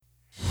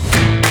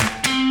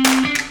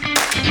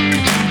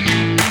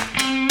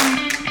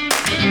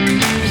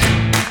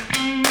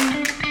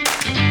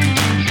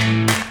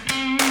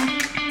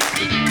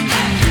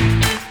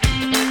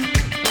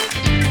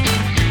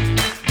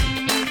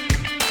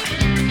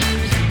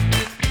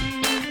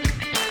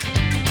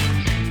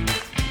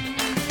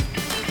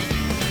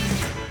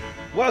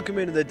Welcome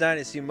into the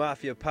Dynasty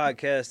Mafia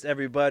podcast,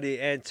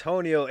 everybody.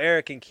 Antonio,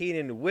 Eric, and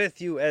Keenan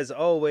with you as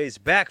always,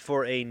 back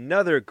for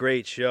another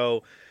great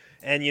show.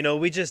 And,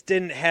 we just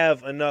didn't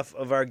have enough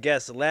of our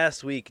guests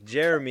last week,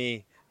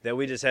 Jeremy, that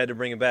we just had to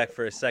bring him back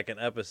for a second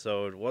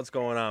episode. What's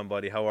going on,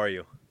 buddy? How are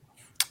you?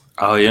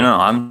 Oh,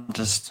 I'm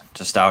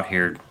just out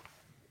here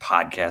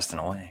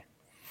podcasting away.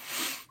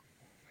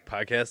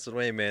 Podcasting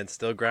away, man.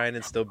 Still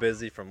grinding, still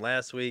busy from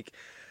last week.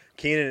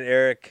 Keenan and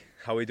Eric,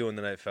 how we doing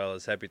tonight,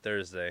 fellas? Happy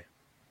Thursday.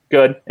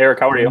 Good. Eric,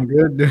 how are you? I'm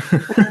good.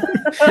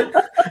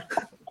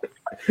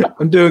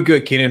 I'm doing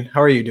good, Keenan.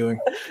 How are you doing?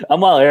 I'm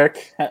well,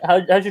 Eric.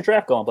 How's your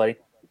draft going, buddy?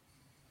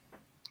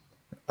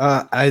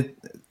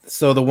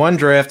 So the one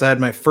draft, I had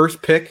my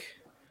first pick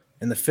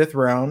in the 5th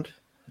round,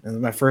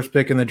 and my first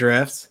pick in the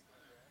drafts.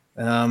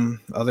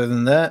 Other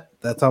than that,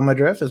 that's how my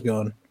draft is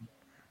going.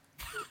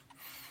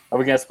 Are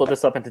we going to split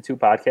this up into 2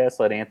 podcasts?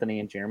 Let Anthony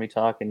and Jeremy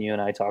talk, and you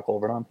and I talk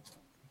over them?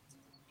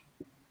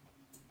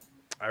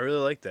 I really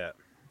like that.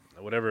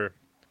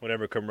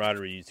 Whatever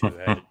camaraderie you two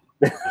had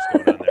just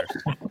going on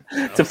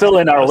there. To fill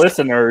in our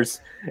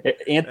listeners,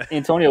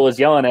 Antonio was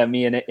yelling at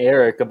me and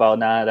Eric about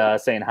not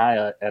saying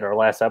hi at our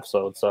last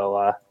episode.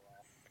 So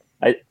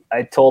I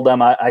told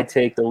them I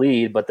take the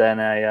lead, but then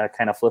I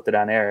kind of flipped it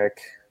on Eric.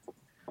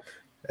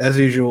 As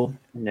usual.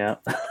 Yeah.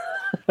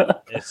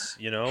 It's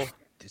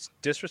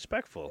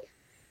disrespectful.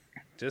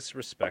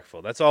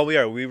 Disrespectful. That's all we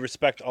are. We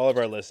respect all of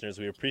our listeners.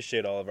 We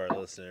appreciate all of our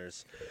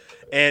listeners.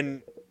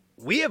 And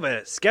we have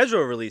a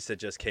schedule release that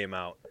just came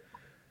out.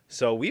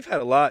 So we've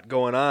had a lot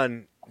going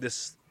on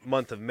this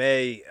month of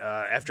May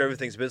after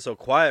everything's been so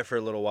quiet for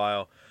a little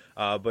while.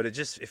 But it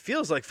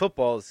feels like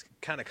football is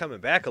kind of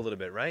coming back a little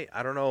bit, right?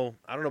 I don't know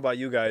about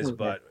you guys,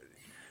 but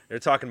they're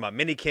talking about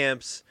mini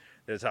camps.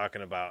 They're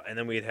talking about, and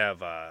then we'd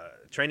have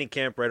training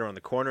camp right around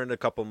the corner in a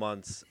couple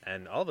months.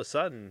 And all of a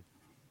sudden,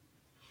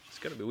 it's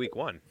going to be week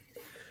 1.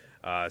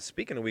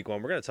 Speaking of week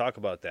 1, we're going to talk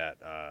about that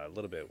a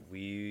little bit.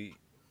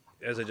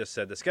 As I just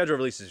said, the schedule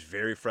release is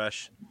very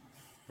fresh.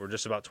 We're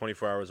just about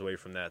 24 hours away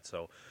from that,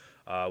 so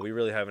we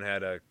really haven't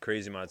had a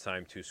crazy amount of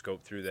time to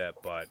scope through that,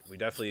 but we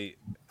definitely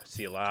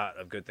see a lot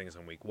of good things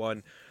on week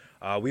 1.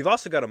 We've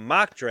also got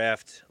a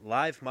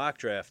live mock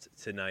draft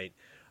tonight.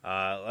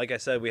 Like I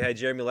said, we had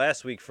Jeremy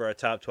last week for our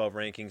top 12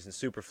 rankings in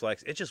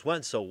Superflex. It just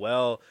went so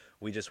well.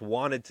 We just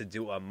wanted to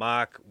do a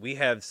mock. We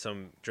have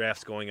some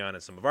drafts going on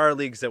in some of our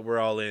leagues that we're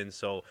all in,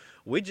 so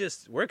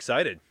we're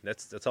excited.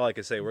 That's all I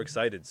can say. We're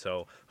excited.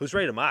 So who's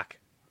ready to mock?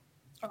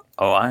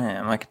 Oh, I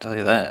am. I can tell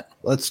you that.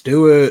 Let's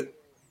do it.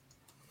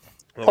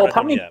 Well,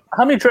 how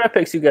many draft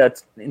picks you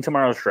got in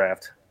tomorrow's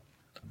draft?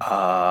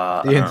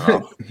 I don't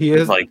know. He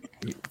is like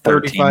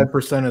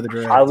 35% of the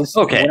draft.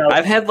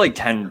 I've had like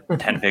 10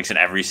 picks in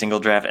every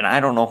single draft, and I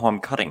don't know who I'm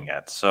cutting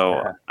yet.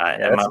 So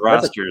my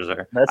rosters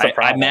are.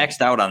 I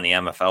maxed out on the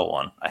MFL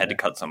one. I had to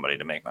cut somebody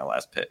to make my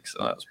last pick,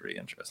 so that was pretty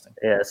interesting.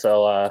 Yeah,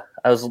 so I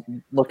was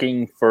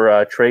looking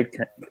for trade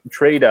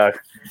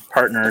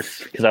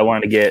partners because I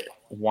wanted to get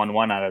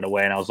 1-1 out of the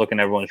way, and I was looking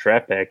at everyone's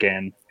draft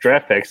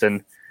picks,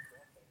 and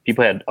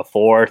people had a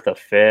 4th, a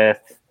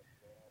 5th.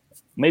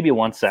 Maybe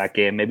one sack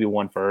game, maybe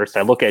one first.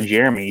 I look at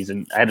Jeremy's,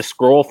 and I had to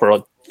scroll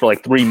for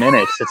like 3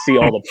 minutes to see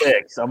all the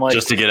picks. I'm like,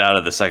 just to get out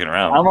of the second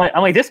round.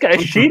 I'm like, this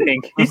guy's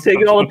cheating. He's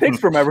taking all the picks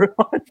from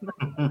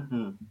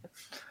everyone.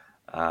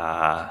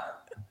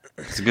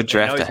 It's a good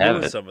draft to have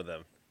it. Some of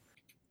them.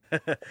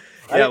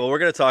 Well, we're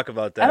going to talk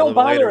about that. I don't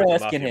bother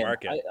asking him.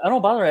 I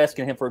don't bother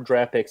asking him for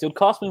draft picks. It would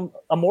cost me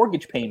a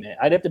mortgage payment.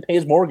 I'd have to pay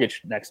his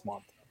mortgage next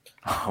month.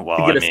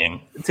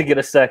 To get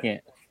a second.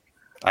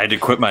 I had to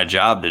quit my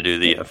job to do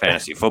the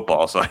fantasy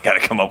football, so I got to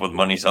come up with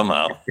money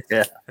somehow.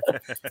 Yeah.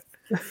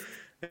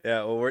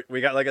 Yeah, well,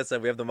 we got, like I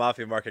said, we have the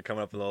Mafia market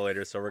coming up a little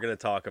later, so we're going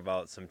to talk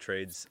about some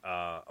trades.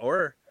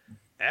 Or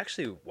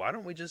actually, why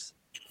don't we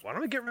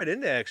get right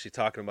into actually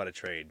talking about a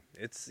trade?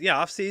 It's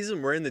off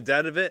season. We're in the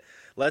dead of it.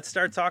 Let's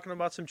start talking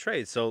about some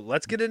trades. So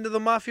let's get into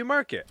the Mafia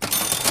market.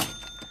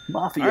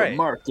 Mafia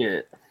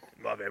market.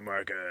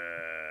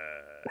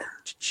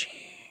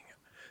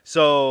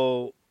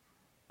 So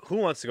who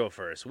wants to go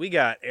first? We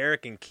got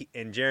Eric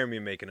and Jeremy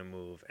making a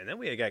move, and then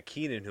we got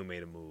Keenan who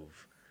made a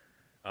move.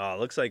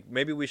 Looks like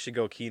maybe we should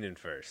go Keenan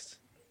first.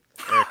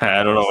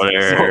 I don't know what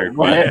Eric.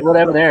 What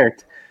happened to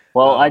Eric?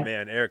 Well,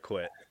 Eric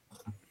quit.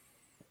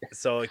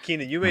 So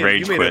Keenan, you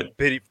made a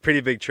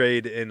pretty big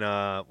trade in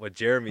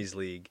Jeremy's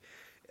league,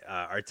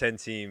 our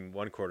 10-team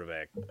one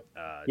quarterback.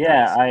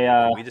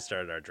 We just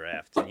started our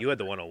draft. You had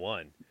the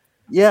 101.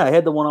 Yeah, I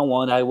had the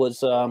 101. I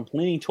was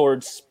leaning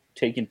towards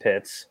taking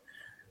Pitts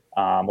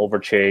over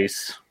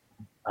Chase.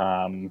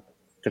 The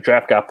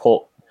draft got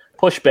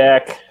pushed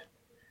back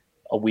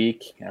a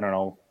week. I don't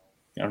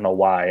know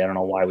why. I don't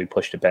know why we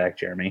pushed it back,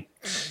 Jeremy.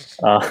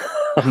 But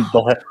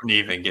didn't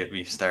even get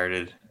me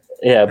started.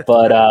 Yeah,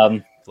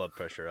 but blood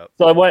pressure up.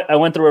 So I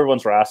went through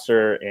everyone's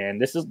roster,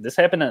 and this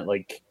happened at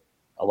like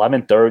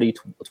 11:30,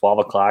 12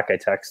 o'clock. I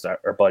texted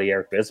our buddy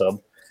Eric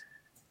Bizub,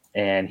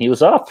 and he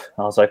was up.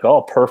 I was like,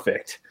 oh,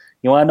 perfect.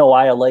 You want to know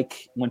why I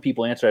like when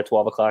people answer at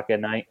 12 o'clock at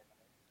night?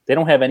 they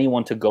don't have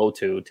anyone to go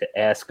to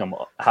ask them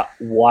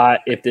why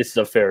if this is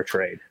a fair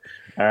trade.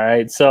 All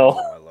right, so,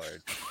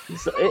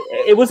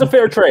 it was a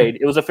fair trade.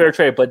 It was a fair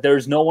trade, but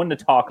there's no one to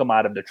talk them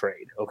out of the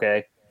trade.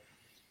 Okay,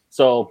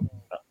 so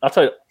I'll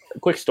tell you a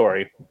quick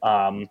story.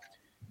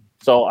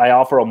 So I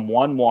offer him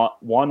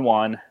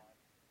 1-1.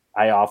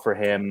 I offer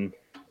him.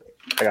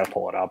 I gotta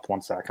pull it up.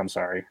 One sec. I'm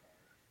sorry.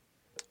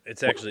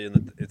 It's actually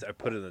I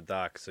put it in the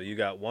doc. So you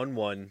got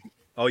 1-1.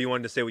 Oh, you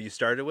wanted to say what you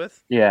started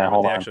with? Yeah.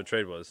 What the actual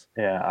trade was?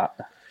 Yeah.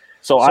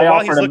 So I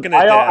offered him.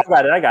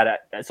 I got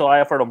it. So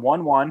I offered him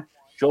 1-1.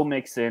 Joe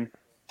Mixon,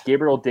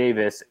 Gabriel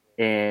Davis,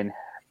 and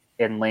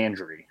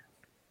Landry,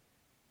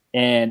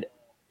 and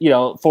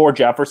for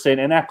Jefferson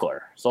and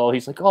Eckler. So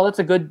he's like, "Oh, that's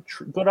a good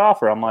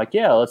offer." I'm like,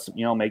 "Yeah, let's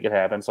make it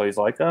happen." So he's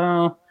like,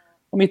 "Oh,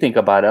 let me think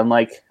about it." I'm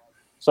like,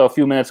 so a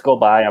few minutes go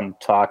by. I'm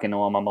talking to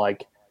him. I'm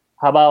like,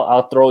 "How about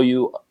I'll throw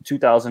you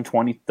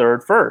 2023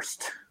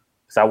 first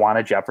because I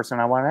wanted Jefferson,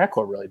 I wanted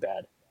Eckler really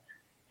bad."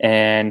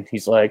 And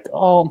he's like,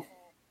 "Oh,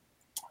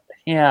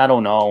 yeah, I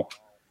don't know."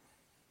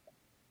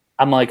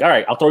 I'm like, "All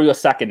right, I'll throw you a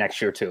second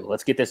next year too.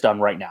 Let's get this done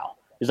right now."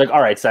 He's like,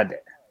 "All right, send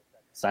it."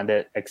 Send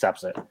it,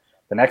 accepts it.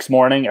 The next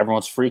morning,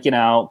 everyone's freaking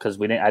out because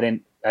I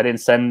didn't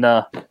send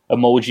the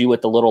emoji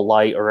with the little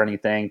light or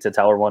anything to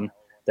tell everyone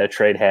that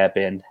trade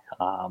happened.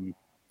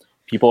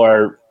 People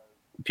are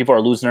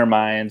losing their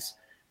minds.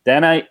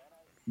 Then I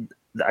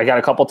got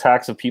a couple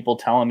texts of people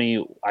telling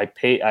me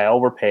I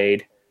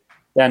overpaid.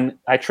 Then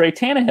I trade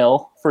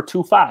Tannehill for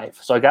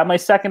 2.5. So I got my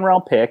second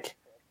round pick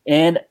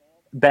and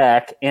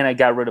I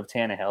got rid of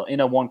Tannehill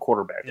in a one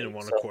quarterback.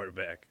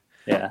 Quarterback.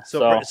 Yeah. So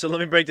let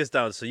me break this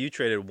down. So you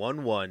traded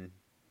 1-1,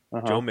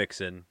 Joe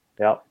Mixon,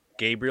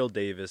 Gabriel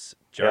Davis,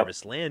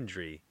 Jarvis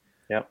Landry,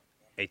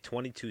 a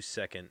 22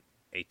 second,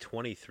 a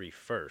 23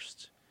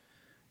 first,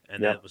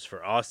 and that was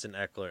for Austin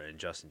Eckler and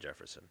Justin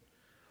Jefferson.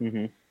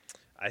 Mm-hmm.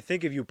 I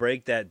think if you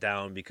break that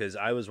down, because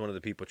I was one of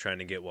the people trying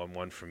to get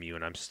 1-1 from you,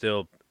 and I'm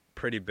still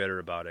pretty bitter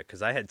about it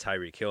because I had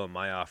Tyreek Hill in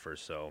my offer,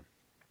 so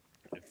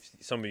if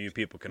some of you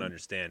people can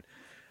understand,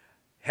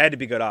 had to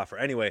be a good offer.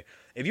 Anyway,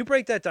 if you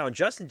break that down,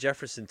 Justin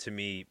Jefferson to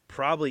me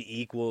probably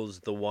equals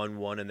the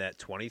 1-1 in that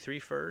 23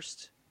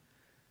 first,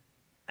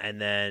 and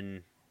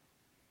then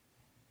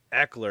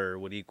Eckler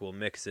would equal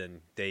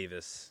Mixon,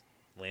 Davis,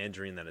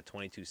 Landry, and then a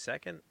 22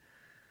 second.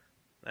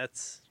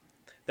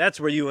 That's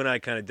where you and I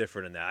kind of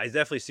differ in that. I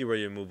definitely see where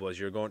your move was.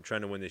 You're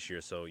trying to win this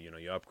year, so you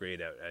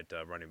upgrade at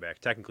running back.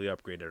 Technically,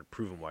 upgrade at a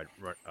proven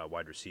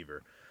wide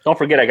receiver. Don't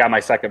forget, I got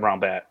my second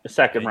round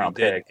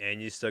pick,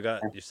 and you still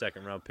got your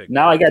second round pick.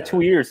 Now I got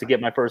 2 years to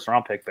get my first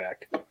round pick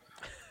back.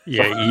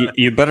 Yeah,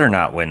 you better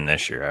not win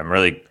this year. I'm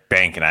really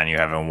banking on you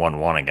having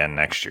 1-1 again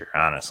next year.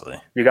 Honestly,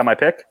 you got my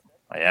pick?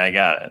 Yeah, I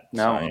got it.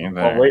 No,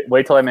 well,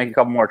 wait till I make a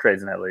couple more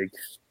trades in that league.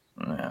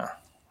 Yeah.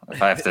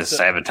 If I have to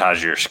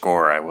sabotage your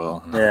score, I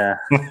will. Yeah.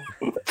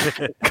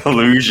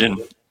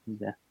 Collusion.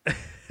 Yeah.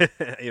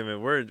 I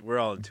mean, we're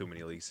all in too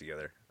many leagues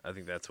together. I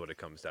think that's what it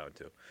comes down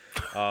to.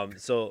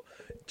 So,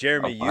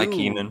 Jeremy,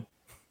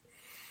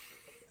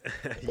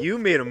 you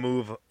made a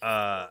move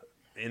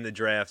in the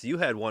draft. You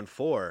had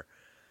 1-4,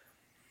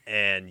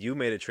 and you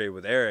made a trade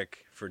with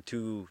Eric for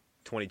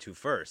 2-22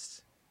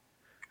 firsts.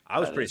 I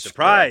was pretty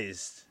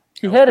surprised.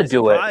 He had to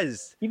do it.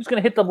 He was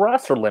going to hit the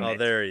roster limit. Oh,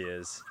 there he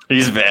is.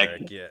 He's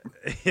back. Yeah,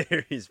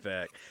 he's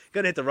back.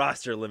 Going to hit the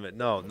roster limit.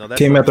 No, that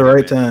came at the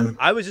right time.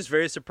 I was just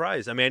very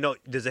surprised. I mean, I know.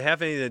 Does it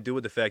have anything to do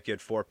with the fact you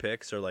had 4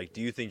 picks, or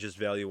do you think just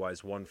value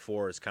wise,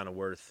 1-4 is kind of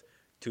worth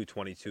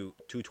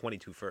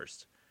 222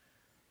 first?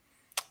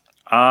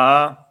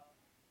 Mine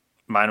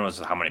was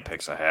how many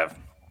picks I have.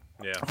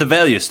 Yeah. The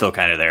value is still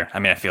kind of there. I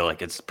mean, I feel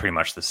like it's pretty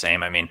much the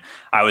same. I mean,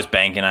 I was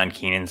banking on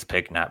Keenan's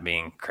pick not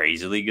being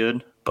crazily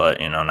good, but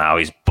now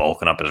he's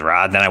bulking up his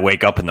rod. Then I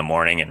wake up in the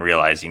morning and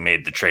realize he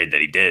made the trade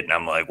that he did, and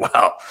I'm like,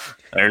 well,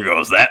 there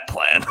goes that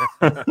plan.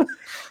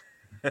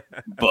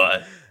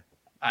 But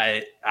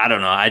I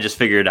don't know. I just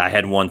figured I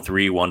had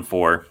 1-3,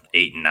 1-4,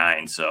 8, and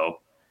 9,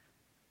 so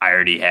I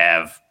already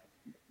have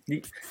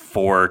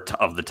 4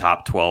 of the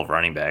top 12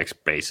 running backs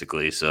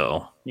basically.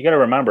 So you got to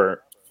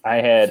remember, I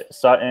had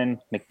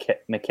Sutton,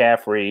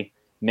 McCaffrey,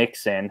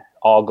 Mixon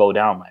all go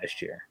down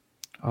last year.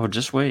 Oh,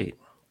 just wait.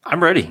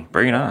 I'm ready.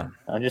 Bring it on.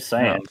 I'm just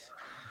saying.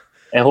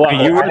 And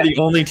you were the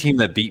only team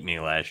that beat me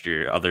last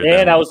year, other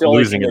than I was the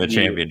losing in the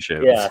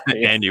championship. Yeah,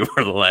 and you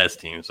were the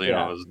last team, so it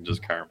wasn't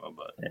just karma.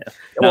 But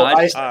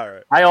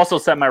I also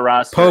set my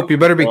roster. Pope, you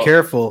better be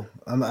careful.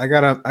 I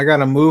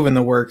got a move in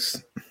the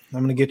works.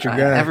 I'm gonna get your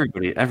guy.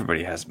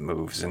 Everybody has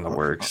moves in the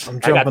works. I'm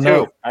jumping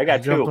up. I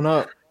got 2. Jumping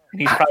up.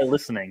 He's probably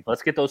listening.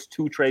 Let's get those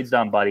 2 trades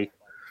done, buddy.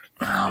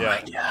 Oh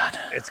my God!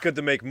 It's good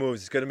to make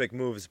moves. It's good to make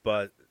moves,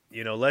 but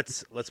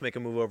let's make a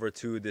move over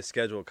to the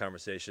schedule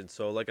conversation.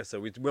 So, like I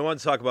said, we want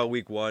to talk about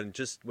week 1,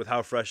 just with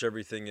how fresh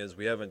everything is.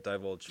 We haven't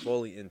divulged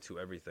fully into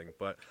everything,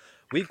 but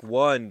week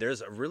 1,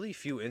 there's a really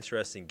few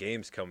interesting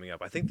games coming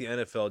up. I think the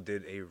NFL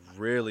did a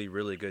really,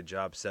 really good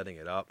job setting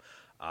it up.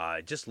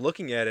 Just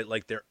looking at it,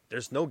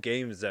 there's no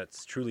games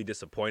that's truly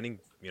disappointing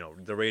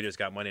the Raiders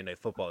got Monday Night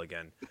Football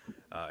again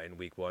in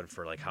Week 1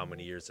 for like how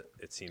many years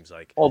it seems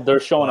like. Well, they're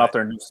showing off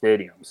their new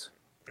stadiums.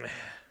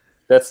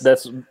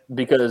 That's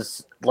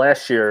because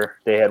last year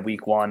they had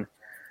Week 1.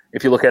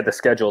 If you look at the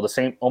schedule,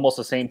 almost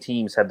the same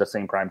teams had the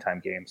same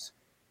primetime games.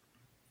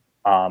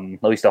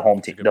 At least the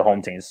home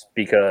teams,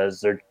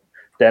 because the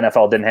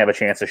NFL didn't have a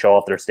chance to show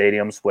off their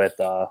stadiums with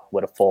a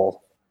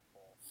full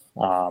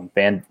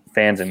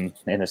fans in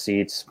the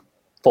seats,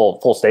 full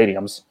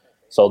stadiums.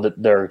 So that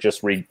they're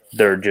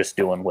just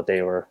doing what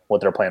their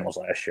plan was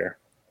last year.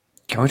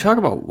 Can we talk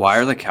about why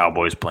are the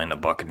Cowboys playing the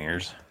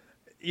Buccaneers?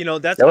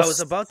 That I was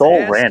about to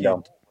ask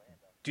random. You.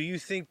 Do you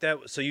think that?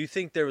 So you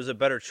think there was a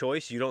better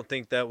choice? You don't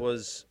think that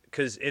was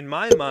because in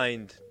my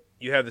mind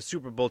you have the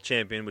Super Bowl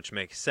champion, which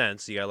makes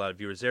sense. You got a lot of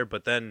viewers there,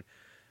 but then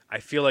I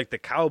feel like the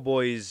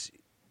Cowboys,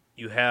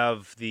 you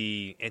have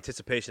the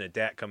anticipation of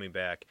Dak coming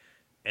back,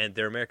 and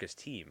they're America's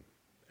team.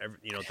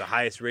 The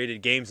highest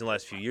rated games in the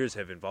last few years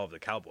have involved the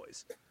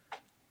Cowboys.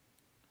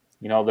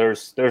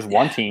 There's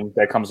one team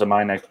that comes to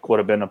mind that would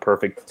have been a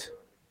perfect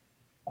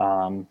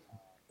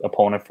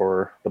opponent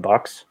for the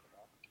Bucs,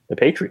 the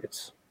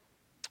Patriots.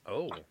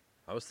 Oh,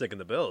 I was thinking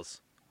the Bills.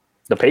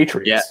 The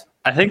Patriots. Yeah,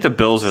 I think the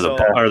Bills or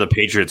the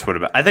Patriots would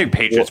have been. I think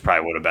Patriots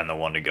probably would have been the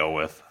one to go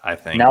with. I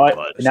think.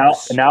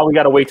 Now we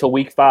got to wait till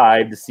Week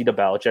 5 to see the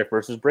Belichick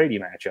versus Brady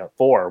matchup.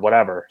 4,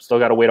 whatever. Still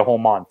got to wait a whole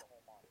month.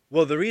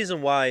 Well, the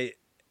reason why,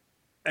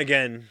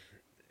 again,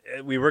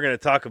 we were going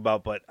to talk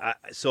about, but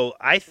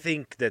I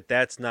think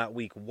that's not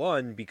Week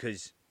 1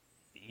 because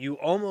you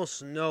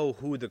almost know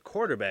who the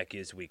quarterback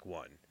is Week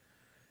 1,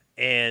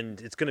 and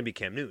it's going to be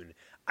Cam Newton.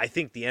 I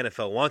think the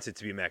NFL wants it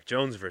to be Mac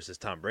Jones versus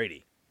Tom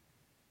Brady.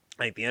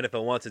 I think the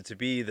NFL wants it to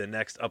be the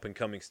next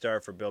up-and-coming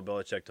star for Bill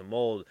Belichick to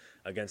mold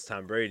against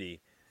Tom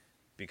Brady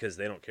because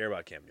they don't care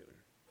about Cam Newton.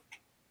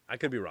 I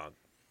could be wrong.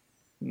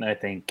 I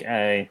think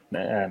I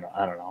don't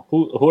know.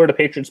 Who are the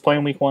Patriots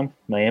playing Week 1?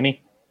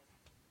 Miami?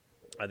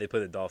 They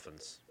play the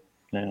Dolphins.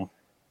 Yeah.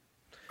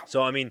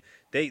 So, I mean,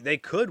 they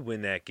could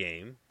win that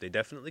game. They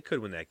definitely could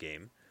win that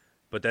game.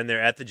 But then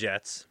they're at the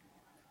Jets.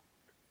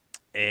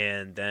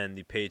 And then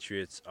the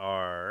Patriots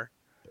are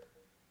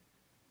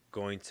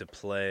going to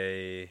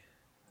play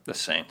the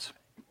Saints.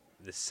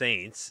 The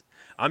Saints.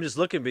 I'm just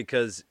looking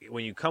because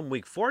when you come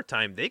Week 4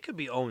 time, they could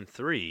be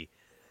 0-3.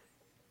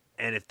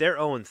 And if they're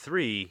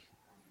 0-3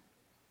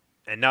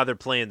 and now they're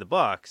playing the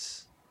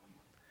Bucs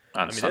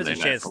on Sunday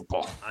Night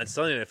Football. On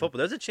Sunday Night Football,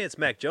 there's a chance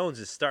Mac Jones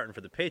is starting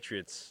for the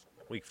Patriots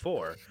Week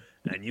 4,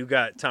 and you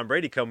got Tom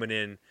Brady coming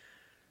in.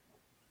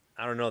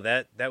 I don't know,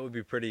 that would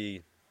be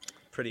pretty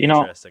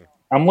interesting.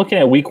 I'm looking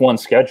at Week 1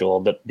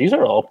 schedule. These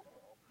are all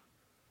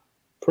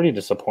pretty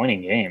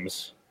disappointing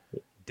games.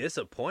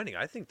 Disappointing?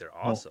 I think they're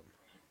awesome.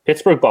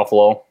 Pittsburgh,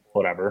 Buffalo,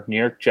 whatever. New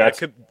York Jets.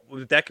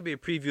 That could be a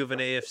preview of an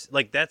AFC.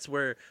 Like that's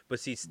where, but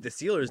see, the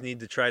Steelers need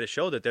to try to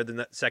show that they're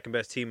the second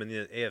best team in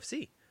the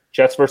AFC.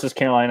 Jets versus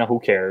Carolina,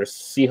 who cares?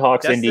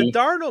 Seahawks, That's Indy. The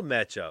Darnold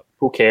matchup.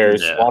 Who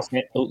cares? Yeah.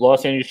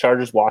 Los Angeles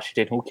Chargers,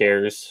 Washington, who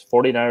cares?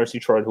 49ers,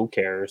 Detroit, who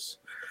cares?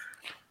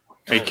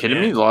 Are you kidding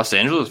me? Los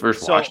Angeles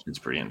versus Washington's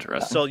pretty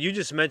interesting. So you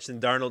just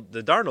mentioned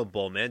the Darnold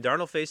Bowl, man.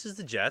 Darnold faces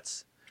the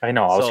Jets. I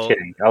know. I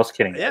was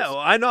kidding. Yeah, well,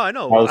 I know. I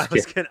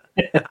was kidding.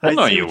 I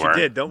know see you what were. You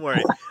did. Don't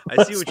worry.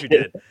 I see what you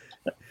did.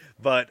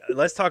 But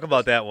let's talk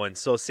about that one.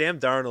 So Sam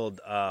Darnold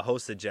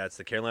hosts the Jets.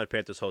 The Carolina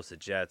Panthers host the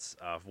Jets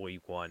for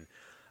Week 1.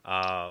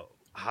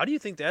 How do you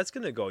think that's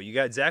going to go? You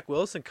got Zach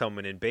Wilson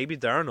coming in, baby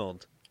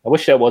Darnold. I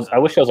wish that was a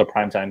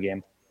primetime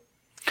game.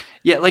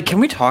 Yeah, can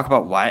we talk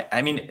about why?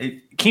 I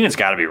mean, Keenan's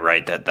got to be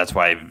right that's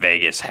why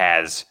Vegas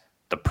has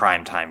the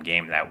primetime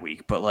game that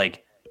week. But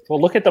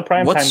well, look at the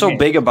primetime. What's so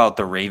big about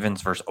the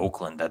Ravens versus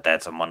Oakland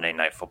that's a Monday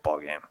Night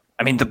Football game?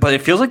 I mean, but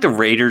it feels like the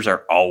Raiders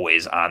are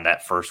always on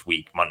that first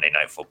week Monday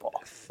Night Football.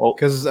 Well,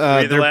 because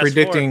they're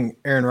predicting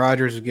Aaron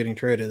Rodgers is getting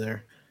traded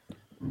there.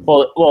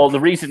 Well, the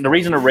reason the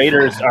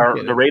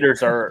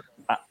Raiders are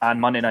on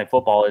Monday Night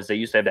Football is they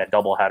used to have that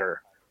doubleheader.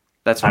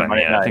 That's what I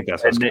mean. I think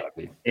that's what's going to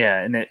be.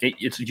 Yeah, and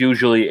it's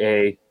usually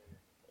a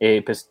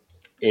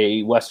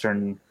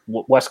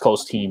West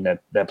Coast team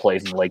that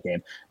plays in the late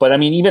game. But I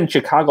mean, even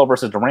Chicago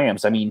versus the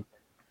Rams. I mean,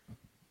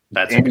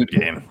 that's a good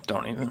game.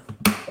 Don't even.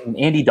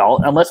 Andy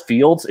Dalton, unless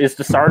Fields is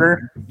the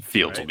starter.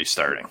 Fields will be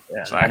starting.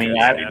 Yeah. So Andy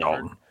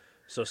Dalton.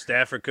 So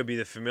Stafford could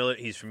be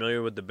he's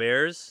familiar with the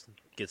Bears.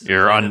 Gets to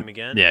play them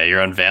again. Yeah,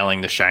 you're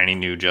unveiling the shiny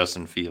new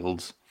Justin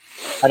Fields.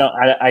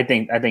 I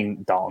think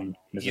Dalton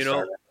is the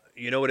starter.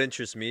 You know what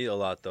interests me a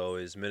lot though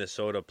is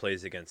Minnesota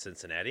plays against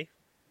Cincinnati,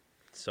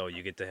 so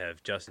you get to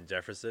have Justin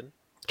Jefferson,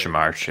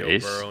 Jamar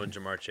Chase, Joe Burrow, and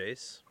Jamar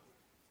Chase.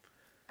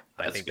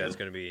 I think that's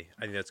gonna be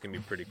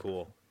pretty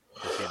cool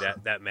to see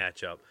that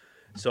matchup.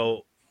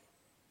 So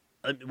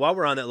while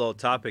we're on that little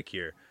topic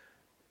here,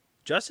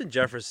 Justin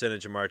Jefferson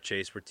and Jamar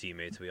Chase were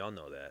teammates. We all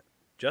know that.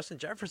 Justin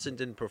Jefferson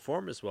didn't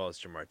perform as well as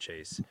Jamar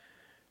Chase.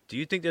 Do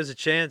you think there's a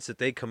chance that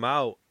they come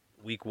out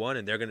Week 1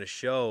 and they're going to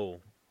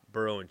show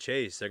Burrow and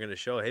Chase? They're going to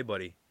show, hey,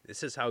 buddy,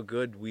 this is how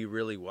good we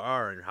really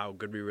are and how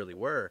good we really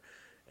were.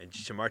 And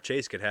Jamar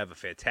Chase could have a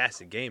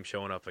fantastic game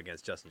showing up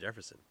against Justin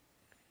Jefferson.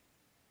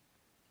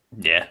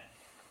 Yeah.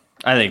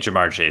 I think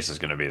Jamar Chase is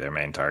going to be their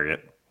main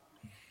target.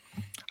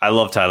 I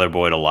love Tyler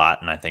Boyd a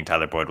lot, and I think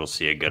Tyler Boyd will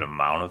see a good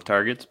amount of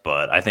targets,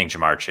 but I think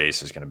Jamar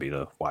Chase is going to be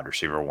the wide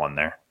receiver one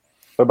there.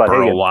 What about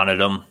Burrow Higgins? wanted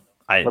him.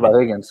 What about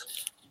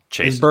Higgins?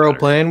 Chase is Burrow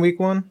playing week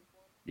 1?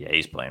 Yeah,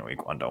 he's playing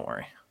week 1. Don't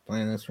worry.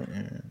 Playing this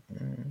one.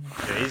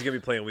 Yeah, he's gonna be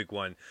playing week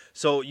 1.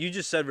 So you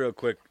just said real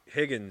quick,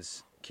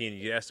 Higgins, Keenan.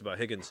 You asked about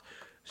Higgins.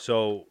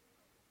 So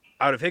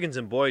out of Higgins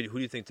and Boyd, who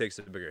do you think takes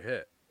the bigger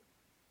hit?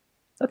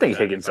 I think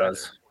Higgins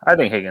does. I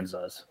think Higgins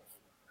does.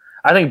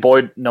 I think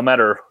Boyd, no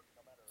matter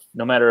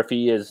if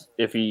he's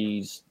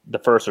the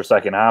first or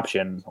second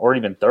option or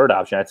even third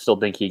option, I still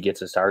think he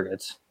gets his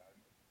targets.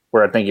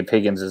 Where I think if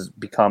Higgins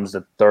becomes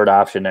the third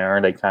option there,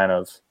 they kind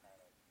of,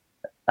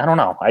 I don't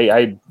know.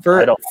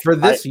 For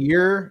this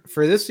year,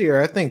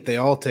 I think they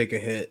all take a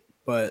hit.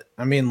 But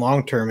I mean,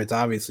 long term, it's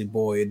obviously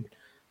Boyd.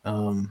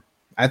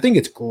 I think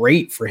it's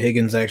great for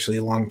Higgins actually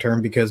long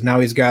term because now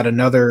he's got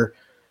another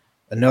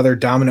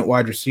dominant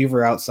wide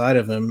receiver outside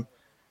of him.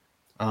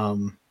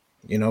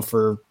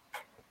 For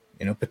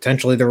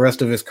potentially the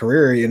rest of his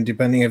career, and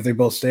depending if they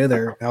both stay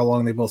there, how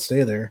long they both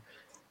stay there.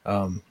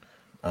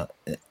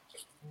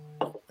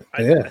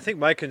 I think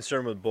my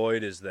concern with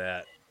Boyd is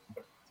that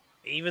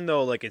even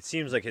though it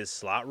seems like his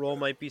slot role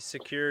might be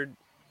secured,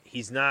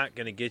 he's not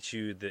going to get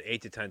you the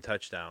 8 to 10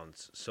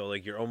 touchdowns. So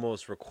you're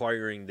almost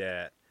requiring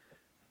that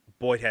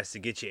Boyd has to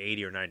get you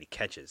 80 or 90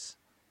 catches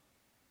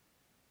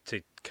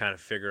to kind of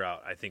figure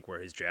out, I think,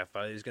 where his draft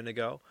value is going to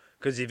go.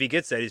 Because if he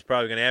gets that, he's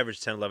probably going to average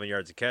 10, 11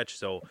 yards a catch.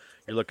 So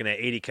you're looking at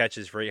 80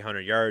 catches for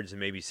 800 yards and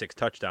maybe 6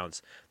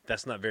 touchdowns.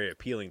 That's not very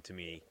appealing to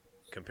me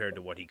compared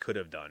to what he could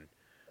have done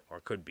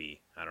or could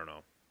be. I don't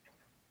know.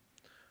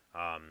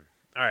 All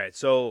right,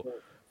 so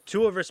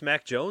Tua versus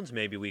Mac Jones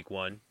maybe week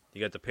 1. You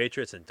got the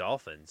Patriots and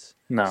Dolphins.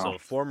 No. So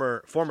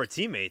former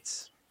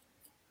teammates.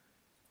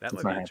 That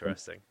might be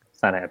interesting.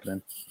 It's not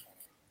happening.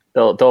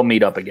 They'll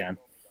meet up again.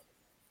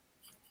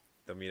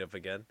 They'll meet up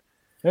again?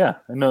 Yeah,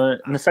 in the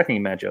second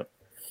matchup.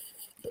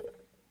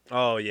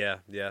 Oh, yeah,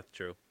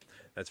 true.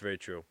 That's very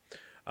true.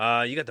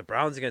 You got the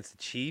Browns against the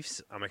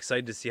Chiefs. I'm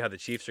excited to see how the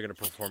Chiefs are going to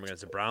perform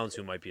against the Browns,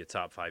 who might be a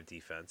top 5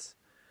 defense,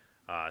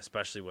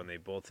 especially when they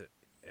both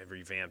have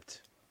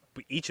revamped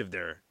each of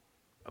their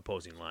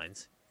opposing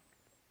lines.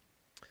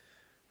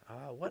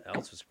 What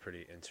else was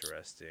pretty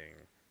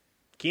interesting?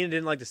 Keenan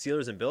didn't like the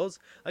Steelers and Bills.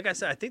 Like I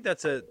said, I think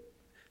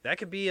that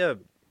could be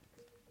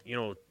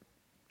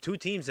two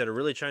teams that are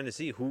really trying to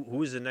see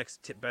who is the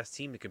next best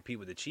team to compete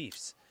with the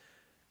Chiefs.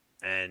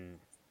 And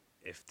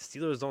if the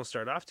Steelers don't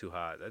start off too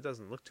hot, that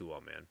doesn't look too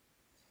well, man.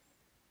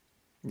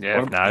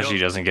 Yeah, if Najee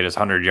doesn't get his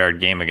 100-yard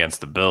game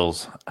against the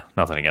Bills,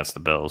 nothing against the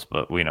Bills,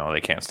 but we know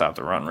they can't stop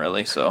the run,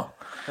 really, so.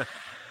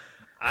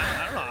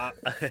 I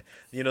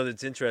don't know.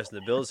 It's interesting.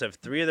 The Bills have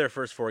 3 of their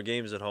first 4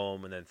 games at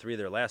home and then 3 of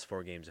their last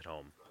 4 games at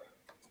home.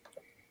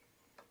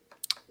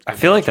 I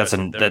feel like that's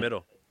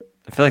middle.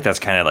 I feel like that's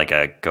kind of like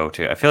a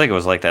go-to. I feel like it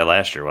was like that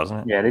last year,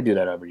 wasn't it? Yeah, they do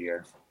that every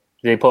year.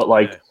 They put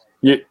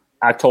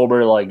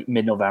October,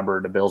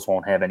 mid-November, the Bills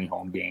won't have any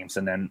home games,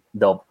 and then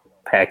they'll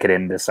pack it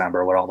in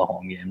December with all the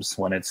home games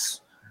when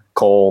it's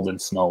cold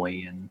and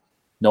snowy, and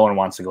no one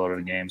wants to go to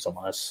the games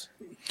unless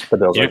the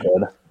Bills are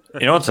good.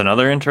 You know what's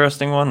another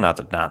interesting one? Not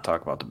to not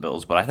talk about the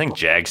Bills, but I think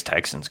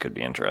Jags-Texans could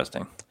be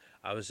interesting.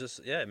 I was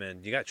just, man,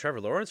 you got Trevor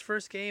Lawrence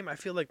first game. I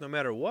feel like no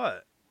matter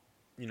what,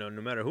 no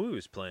matter who he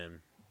was playing.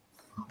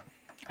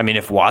 I mean,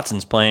 if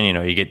Watson's playing,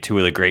 you get 2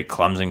 of the great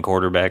Clemson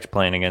quarterbacks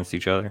playing against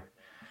each other.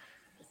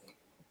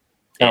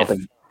 I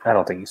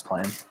don't think he's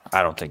playing.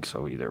 I don't think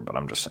so either, but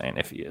I'm just saying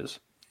if he is.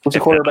 What's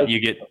the quarterback?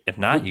 If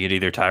not, you get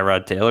either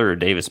Tyrod Taylor or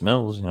Davis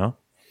Mills, For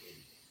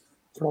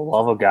the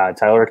love of God,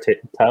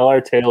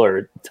 Tyrod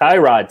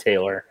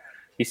Taylor.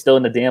 He's still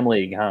in the damn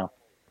league, huh?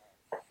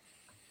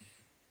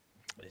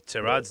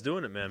 Tyrod's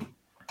doing it, man.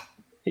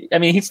 I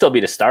mean, he'd still be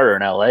the starter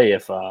in LA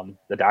if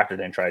the doctor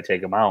didn't try to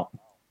take him out.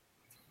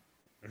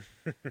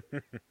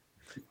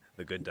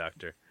 The good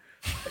doctor.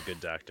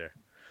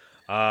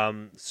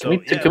 So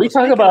can we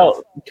talk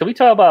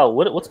about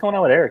what's going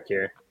on with Eric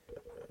here?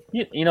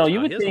 You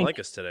would think like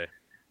us today.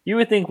 You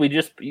would think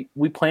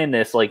we planned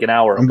this like an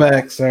hour. I'm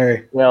back.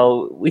 Sorry.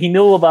 Well, we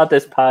knew about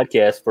this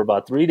podcast for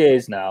about 3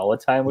 days now.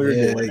 What time we were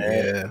doing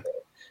it, and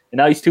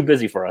now he's too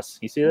busy for us.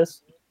 You see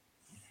this?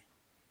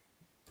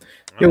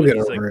 He'll get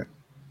over it.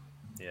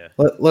 Yeah.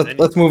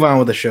 Let's move on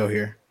with the show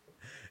here.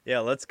 Yeah,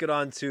 let's get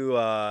on to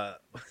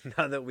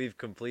now that we've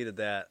completed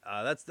that.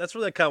 That's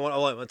really kind of what I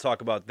want to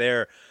talk about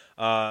there.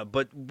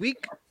 But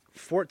week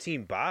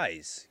 14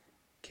 buys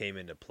came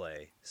into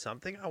play.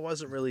 Something I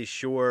wasn't really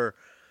sure.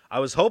 I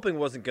was hoping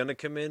wasn't going to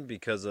come in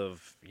because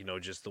of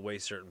just the way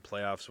certain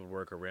playoffs would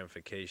work or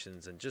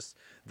ramifications, and just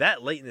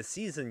that late in the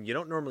season you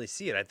don't normally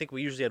see it. I think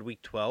we usually had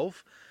week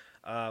 12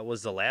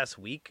 was the last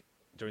week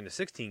during the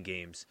 16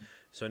 games.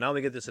 So now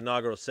we get this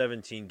inaugural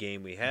 17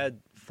 game. We had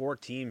 4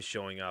 teams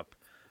showing up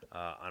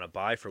on a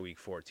bye for week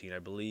 14. I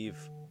believe,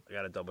 I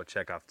got to double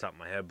check off the top of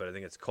my head, but I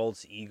think it's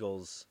Colts,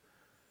 Eagles,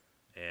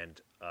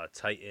 and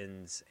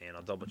Titans, and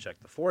I'll double check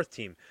the 4th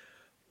team.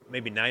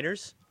 Maybe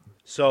Niners.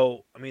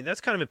 So, I mean,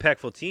 that's kind of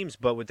impactful teams.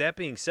 But with that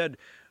being said,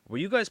 were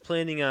you guys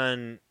planning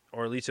on,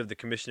 or at least of the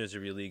commissioners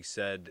of your league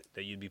said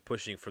that you'd be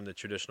pushing from the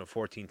traditional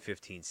 14,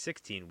 15,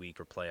 16 week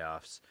for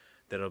playoffs,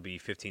 that'll be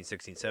 15,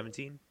 16,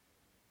 17?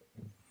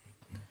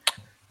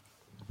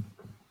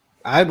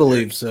 I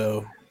believe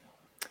so.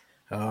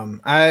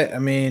 I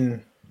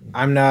mean,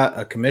 I'm not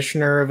a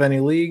commissioner of any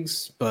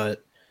leagues,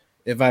 but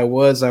if I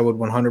was, I would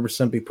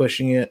 100% be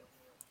pushing it.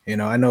 You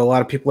know, I know a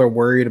lot of people are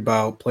worried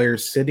about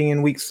players sitting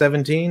in week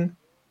 17.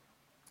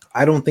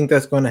 I don't think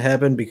that's going to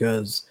happen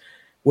because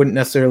it wouldn't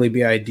necessarily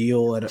be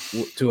ideal at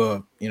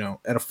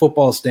a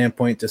football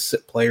standpoint to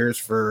sit players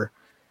for,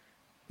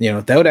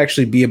 that would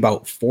actually be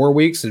about 4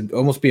 weeks. It'd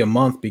almost be a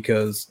month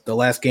because the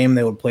last game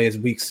they would play is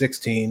week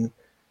 16.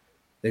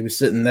 They'd be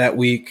sitting that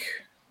week,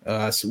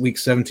 week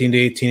 17 to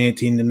 18,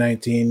 18 to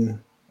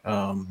 19.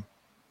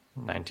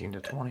 19 to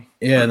 20.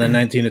 Yeah, and then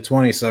 19 to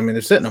 20. So, I mean,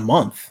 they're sitting a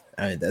month.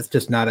 I mean, that's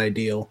just not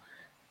ideal.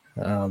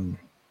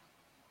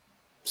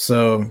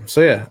 So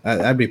yeah,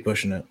 I'd be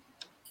pushing it.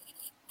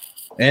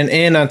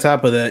 And on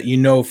top of that,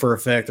 for a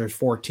fact there's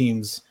 4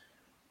 teams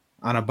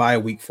on a bye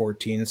week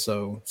 14,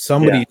 so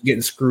somebody's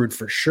getting screwed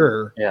for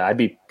sure. Yeah, I'd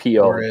be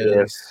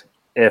PO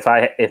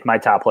if my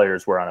top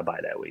players were on a bye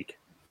that week.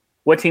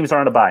 What teams are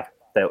on a bye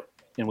that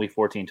in week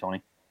 14,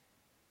 Tony?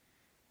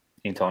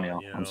 Antonio,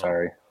 I'm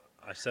sorry.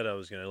 I said I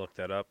was going to look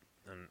that up,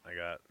 and I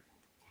got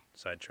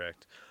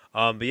sidetracked.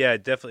 But yeah,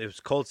 definitely it was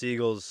Colts,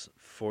 Eagles,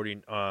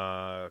 40,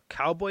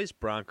 Cowboys,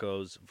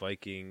 Broncos,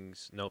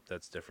 Vikings. Nope,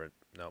 that's different.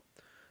 Nope.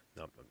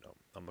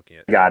 I'm looking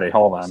at. Got it.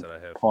 Hold on.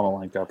 Hold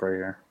on, linked up right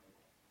here.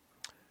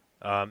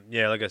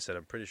 Yeah, like I said,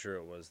 I'm pretty sure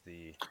it was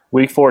the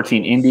week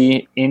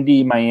 14.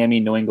 Indy, Miami,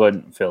 New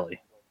England,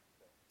 Philly.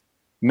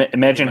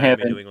 Imagine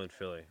having New England,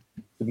 Philly.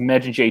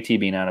 Imagine JT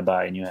being on a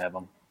bye and you have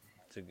him.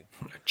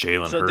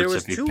 Jalen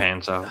Hurts if he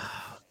pans out.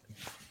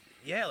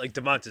 Yeah, like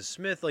Devonta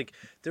Smith. Like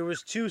there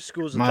was 2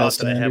 schools of thought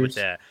that I had with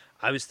that.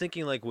 I was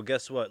thinking like, well,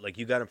 guess what? Like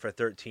you got him for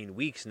 13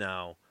 weeks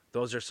now.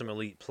 Those are some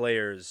elite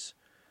players.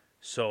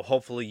 So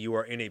hopefully you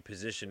are in a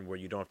position where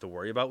you don't have to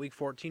worry about week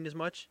 14 as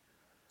much.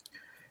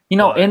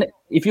 And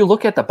if you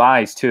look at the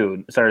buys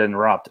too, sorry to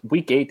interrupt.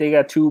 Week 8 they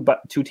got two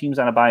teams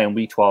on a bye, and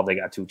week 12 they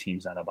got 2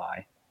 teams on a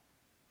bye.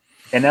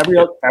 And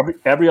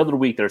every other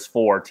week there's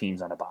 4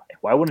 teams on a bye.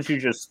 Why wouldn't you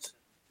just?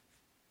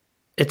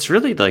 It's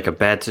really like a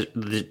bad.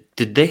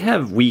 Did they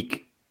have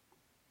week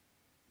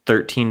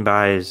 13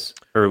 buys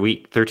or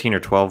week 13 or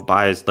 12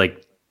 buys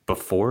like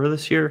before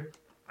this year?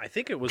 I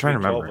think it was week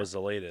 12 was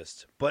the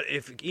latest. But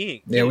if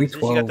week 12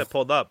 you got that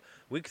pulled up,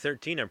 week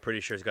 13 I'm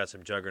pretty sure has got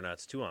some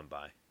juggernauts too on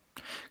bye.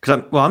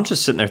 Because I'm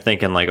just sitting there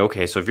thinking like,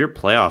 okay, so if your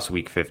playoffs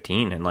week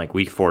 15 and like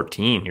week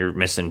 14 you're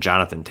missing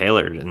Jonathan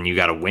Taylor and you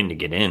got to win to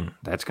get in,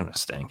 that's gonna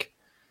stink.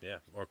 Yeah,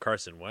 or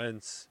Carson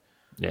Wentz.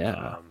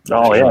 Yeah.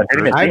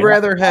 I'd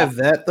rather have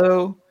that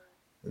though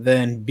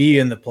than be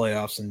in the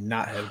playoffs and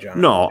not have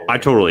Jonathan. No, Taylor. I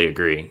totally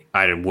agree.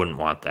 I wouldn't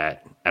want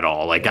that at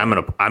all. Like I'm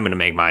gonna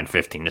make mine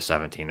 15 to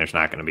 17. There's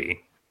not gonna be.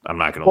 I'm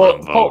not gonna let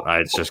them vote.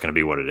 It's just gonna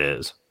be what it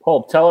is.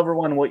 Pope, tell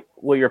everyone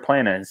what your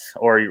plan is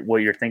or what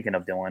you're thinking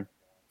of doing.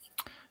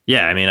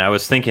 Yeah, I mean, I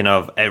was thinking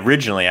of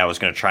originally I was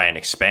going to try and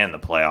expand the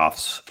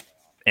playoffs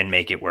and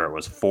make it where it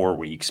was 4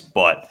 weeks,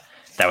 but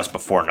that was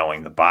before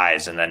knowing the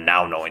buys. And then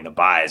now knowing the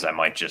buys, I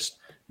might just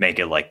make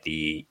it like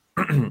the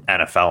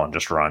NFL and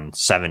just run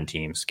 7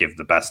 teams, give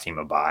the best team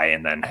a bye,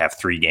 and then have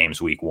 3 games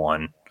week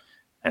 1,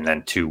 and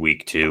then 2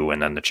 week 2,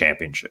 and then the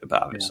championship,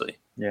 obviously.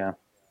 Yeah.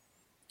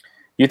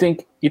 You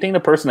think the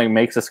person that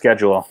makes a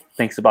schedule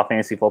thinks about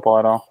fantasy football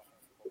at all?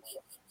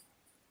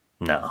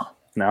 No.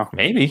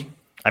 Maybe.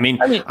 I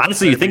mean,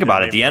 honestly, you think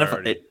about it, the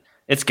NFL,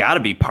 it's got to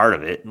be part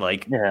of it.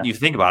 Like, you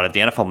think about it, the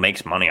NFL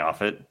makes money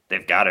off it.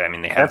 They've got to. I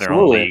mean, they have their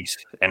own leagues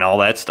and all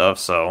that stuff.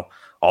 So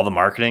all the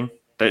marketing,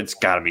 it's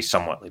got to be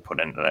somewhat put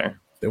into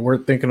there. They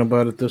weren't thinking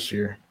about it this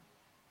year.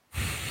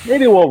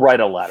 Maybe we'll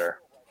write a letter.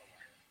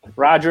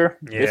 Roger,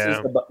 this is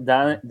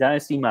the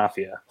Dynasty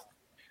Mafia.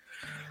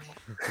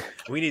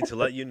 We need to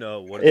let you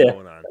know what is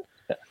going on.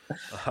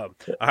 All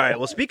right.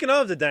 Well, speaking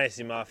of the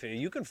Dynasty Mafia,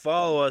 you can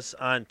follow us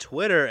on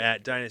Twitter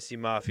at Dynasty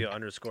Mafia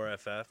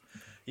 _FF.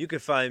 You can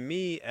find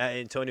me at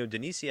Antonio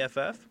Denisi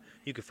FF.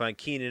 You can find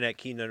Keenan at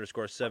Keenan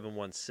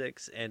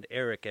 _716 and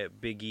Eric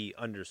at Big E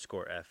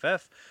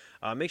 _FF.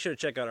 Make sure to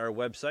check out our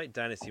website,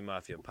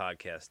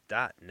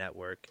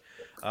 dynastymafiapodcast.network.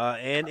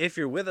 And if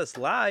you're with us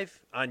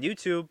live on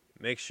YouTube,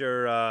 make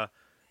sure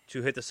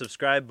to hit the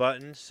subscribe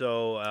button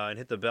and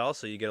hit the bell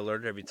so you get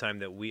alerted every time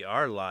that we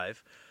are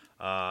live.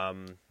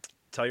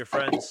 Tell your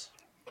friends.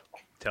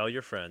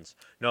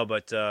 No,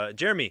 but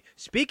Jeremy,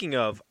 speaking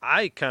of,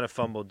 I kind of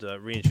fumbled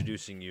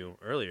reintroducing you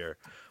earlier.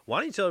 Why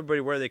don't you tell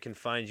everybody where they can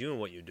find you and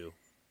what you do?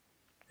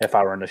 If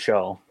I were in the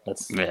show,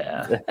 it's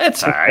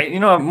all right.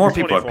 More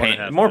people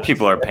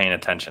are paying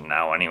attention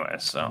now, anyway.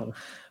 So,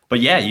 but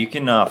yeah, you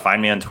can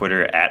find me on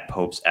Twitter at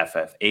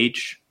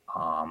PopesFFH.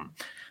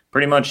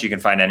 Pretty much, you can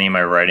find any of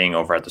my writing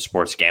over at the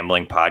Sports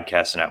Gambling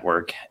Podcast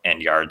Network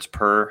and Yards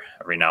Per.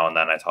 Every now and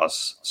then, I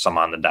toss some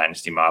on the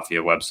Dynasty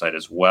Mafia website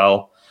as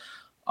well.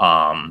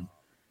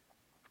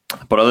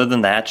 But other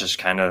than that, just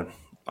kind of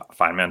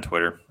find me on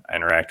Twitter. I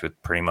interact with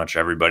pretty much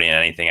everybody and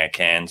anything I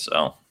can,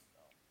 so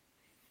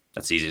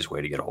that's the easiest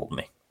way to get a hold of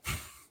me.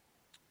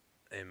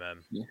 Amen.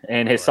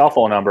 And his cell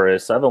phone number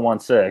is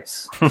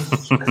 716.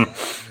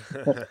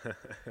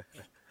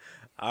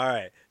 All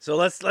right, so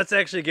let's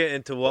actually get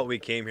into what we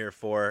came here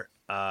for.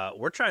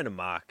 We're trying to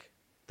mock.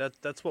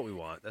 That's what we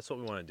want. That's what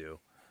we want to do.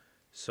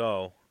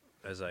 So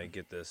as I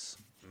get this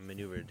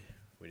maneuvered,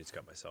 we just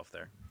got myself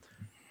there.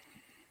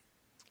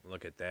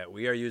 Look at that.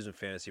 We are using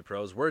Fantasy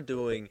Pros. We're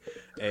doing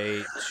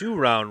a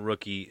 2-round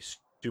rookie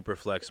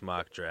Superflex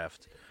mock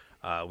draft.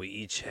 We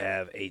each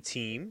have a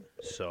team,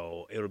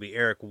 so it'll be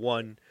Eric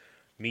 1,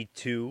 me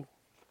 2,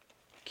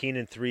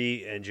 Keenan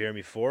 3, and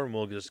Jeremy 4, and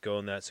we'll just go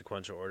in that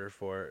sequential order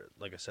for,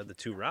 like I said, the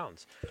 2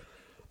 rounds.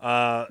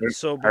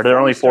 So are there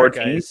only 4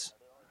 teams?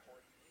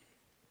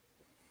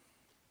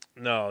 Guys,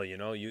 no,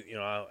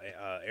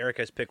 Eric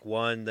has picked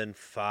 1, then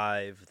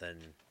 5, then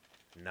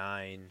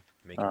 9.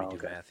 Making me do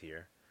math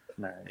here.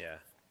 Right. Yeah,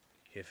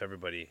 if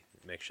everybody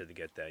makes sure to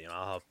get that,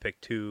 I'll have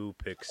pick 2,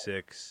 pick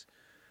 6,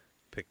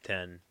 pick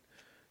 10,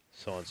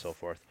 so on and so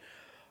forth.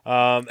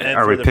 And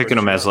are we picking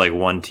them as like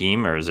one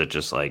team, or is it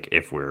just like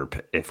if we're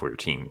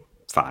team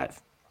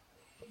 5?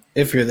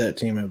 If you're that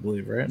team, I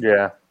believe, right?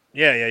 Yeah.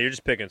 You're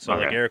just picking. So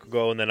Okay. like Eric will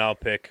go, and then I'll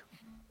pick,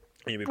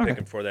 and you'll be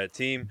picking for that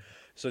team.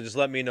 So just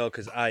let me know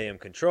because I am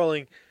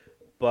controlling.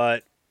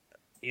 But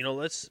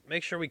let's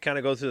make sure we kind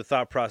of go through the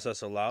thought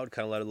process aloud,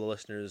 kind of let the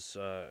listeners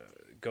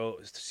go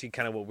see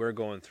kind of what we're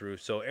going through.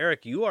 So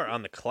Eric, you are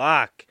on the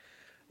clock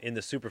in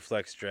the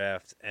Superflex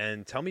draft,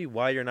 and tell me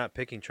why you're not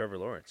picking Trevor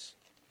Lawrence.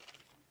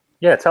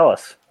 Yeah, tell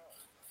us.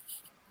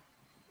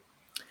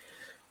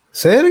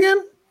 Say it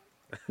again.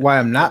 Why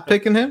I'm not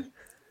picking him?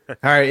 All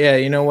right, yeah,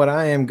 you know what?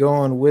 I am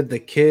going with the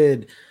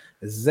kid,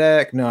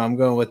 Zach. No, I'm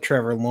going with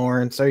Trevor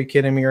Lawrence. Are you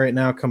kidding me right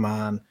now? Come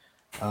on.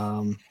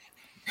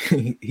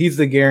 He's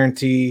the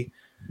guarantee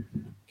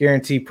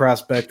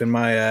prospect in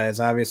my eyes.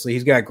 Obviously,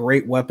 he's got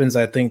great weapons,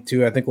 I think,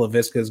 too. I think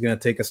Laviska is going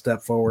to take a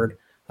step forward.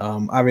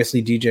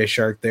 Obviously, DJ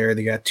Shark there.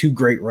 They got 2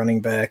 great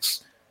running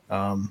backs.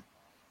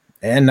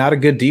 And not a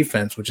good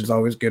defense, which is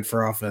always good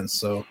for offense.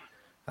 So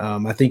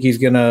I think he's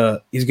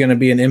gonna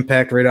be an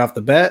impact right off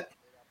the bat,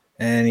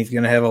 and he's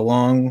gonna have a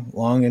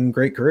long and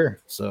great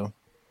career. So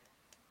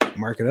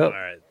mark it up. All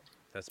right,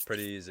 that's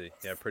pretty easy.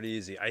 Yeah, pretty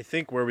easy. I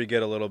think where we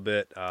get a little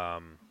bit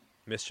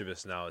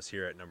mischievous now is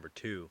here at number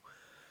 2.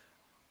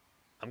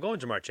 I'm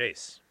going Jamar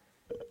Chase.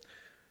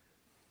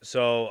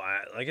 So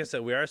like I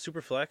said, we are a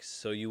super flex,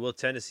 so you will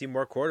tend to see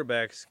more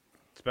quarterbacks,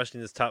 especially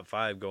in this top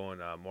 5, going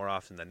more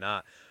often than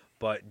not.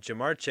 But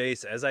Jamar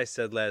Chase, as I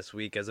said last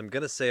week, as I'm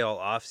going to say all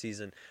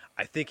offseason,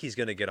 I think he's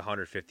going to get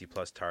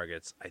 150-plus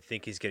targets. I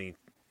think he's getting,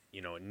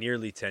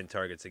 nearly 10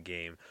 targets a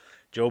game.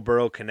 Joe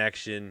Burrow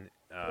connection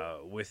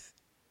with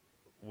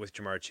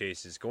Jamar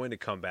Chase is going to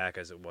come back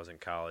as it was in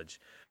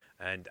college.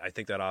 And I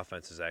think that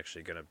offense is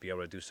actually going to be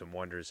able to do some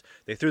wonders.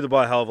 They threw the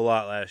ball a hell of a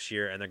lot last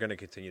year, and they're going to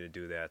continue to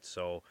do that.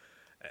 So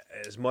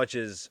as much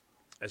as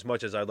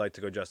I'd like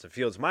to go Justin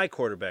Fields, my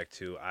quarterback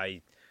too,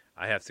 I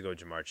have to go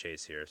Jamar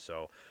Chase here.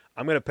 So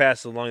I'm going to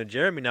pass it along to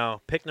Jeremy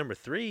now. Pick number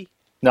 3.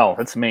 No,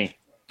 that's me.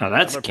 Oh,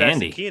 that's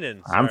Candy.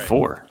 Keenan. I'm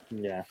 4.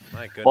 Yeah.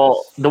 My goodness.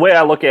 Well, the way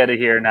I look at it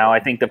here now, I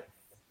think the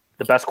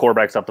best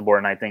quarterback's off the board,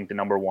 and I think the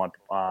number 1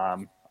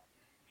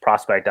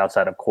 prospect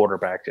outside of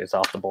quarterback is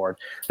off the board.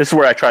 This is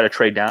where I try to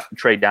trade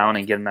down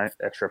and get an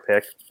extra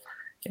pick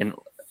in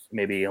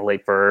maybe a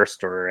late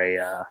first or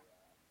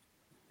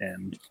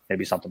and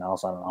maybe something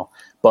else. I don't know.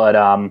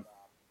 But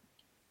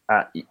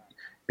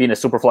being a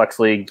super flex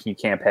league, you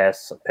can't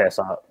pass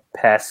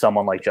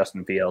someone like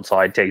Justin Fields. So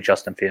I'd take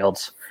Justin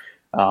Fields.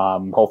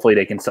 Hopefully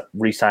they can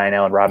re-sign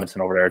Allen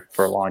Robinson over there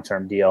for a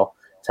long-term deal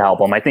to help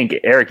him. I think,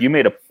 Eric, you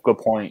made a good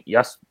point the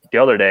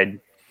other day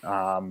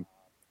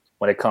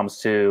when it comes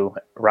to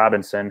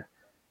Robinson.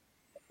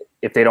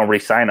 If they don't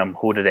re-sign him,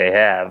 who do they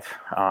have?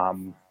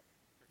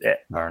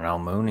 Darnell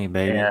Mooney,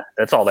 baby. Yeah,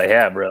 that's all they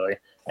have, really,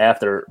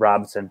 after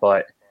Robinson.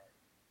 But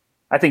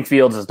I think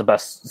Fields is the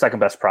second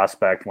best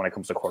prospect when it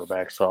comes to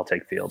quarterback, so I'll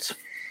take Fields.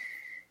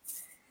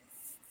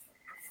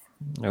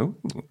 No,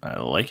 I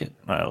like it.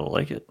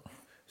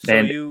 So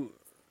you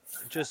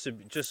just to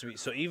be,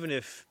 so even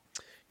if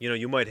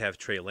you might have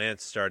Trey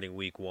Lance starting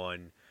week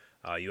 1,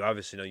 you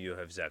obviously know you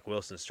have Zach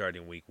Wilson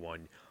starting week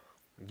 1.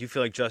 Do you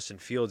feel like Justin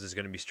Fields is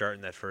going to be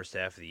starting that first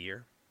half of the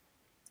year?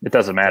 It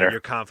doesn't matter. So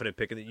you're confident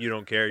picking it. You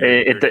don't care.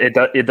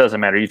 It doesn't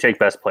matter. You take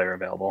best player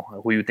available.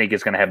 Who you think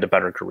is going to have the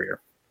better career?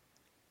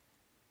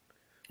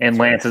 And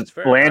Lance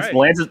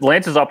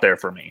is up there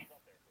for me.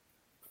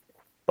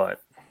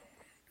 But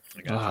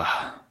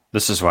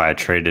this is why I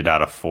traded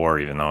out of 4,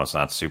 even though it's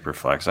not super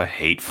flex. I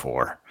hate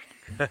 4.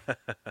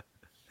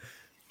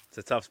 It's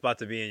a tough spot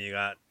to be in. You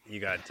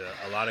got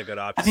a lot of good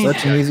options.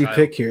 Such an easy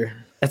pick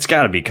here. It's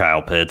got to be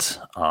Kyle Pitts.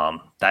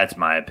 That's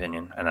my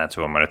opinion, and that's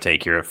who I'm going to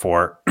take here at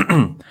 4.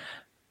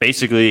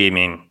 Basically, I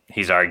mean,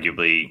 he's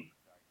arguably.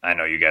 I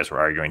know you guys were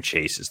arguing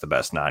Chase is the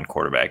best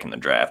non-quarterback in the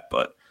draft,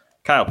 but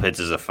Kyle Pitts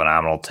is a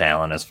phenomenal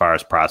talent as far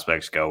as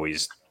prospects go.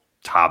 He's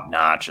top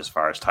notch as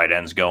far as tight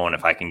ends go. And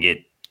if I can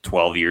get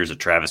 12 years of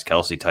Travis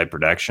Kelce type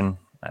production,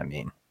 I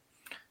mean,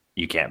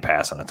 you can't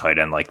pass on a tight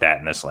end like that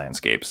in this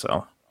landscape.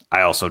 So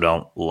I also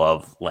don't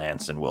love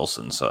Lance and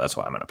Wilson, so that's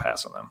why I'm going to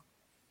pass on them.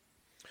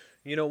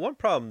 One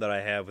problem that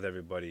I have with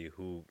everybody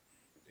who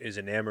is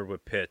enamored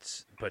with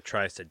Pitts but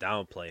tries to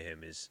downplay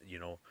him is,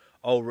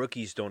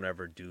 rookies don't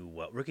ever do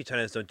well. Rookie tight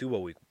ends don't do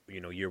well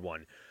year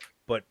one.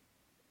 But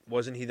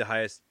wasn't he the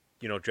highest,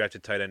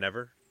 drafted tight end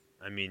ever?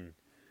 I mean,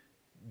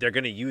 they're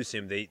going to use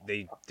him.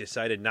 They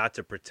decided not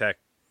to protect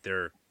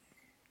their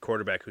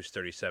quarterback who's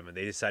 37.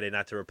 They decided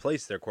not to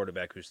replace their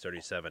quarterback who's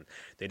 37.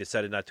 They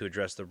decided not to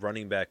address the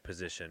running back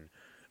position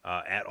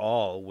at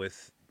all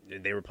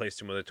they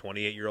replaced him with a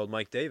 28-year-old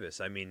Mike Davis.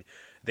 I mean,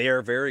 they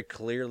are very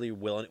clearly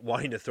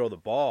wanting to throw the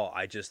ball.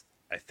 I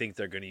think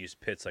they're going to use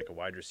Pitts like a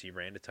wide receiver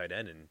and a tight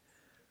end, and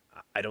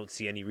I don't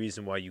see any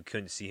reason why you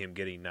couldn't see him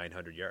getting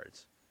 900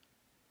 yards.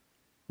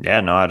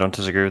 Yeah, no, I don't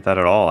disagree with that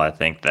at all. I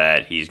think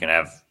that he's going to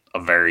have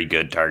a very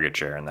good target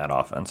share in that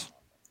offense.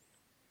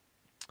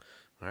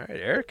 All right,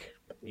 Eric,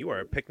 you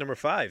are at pick number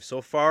 5.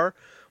 So far,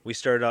 we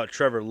started out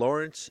Trevor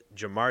Lawrence,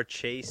 Jamar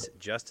Chase,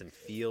 Justin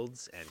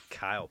Fields, and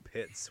Kyle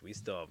Pitts. We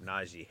still have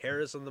Najee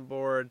Harris on the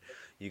board.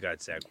 You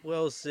got Zach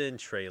Wilson,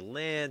 Trey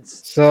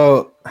Lance.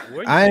 So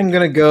I am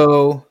going to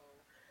go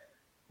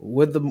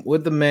with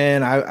the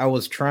man I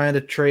was trying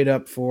to trade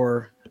up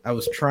for. I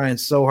was trying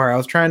so hard. I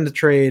was trying to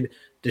trade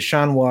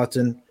Deshaun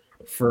Watson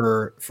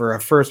for a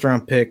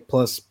first-round pick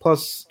plus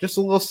just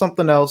a little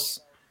something else.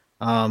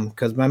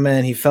 Because my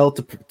man, he fell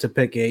to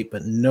pick 8,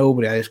 but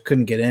I just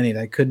couldn't get any.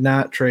 I could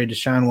not trade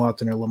Deshaun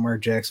Watson or Lamar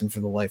Jackson for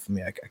the life of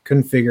me. I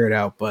couldn't figure it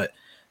out, but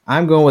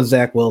I'm going with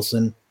Zach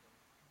Wilson.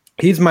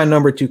 He's my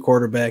number 2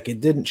 quarterback. It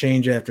didn't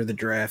change after the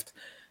draft.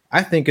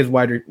 I think his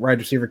wide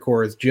receiver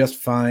core is just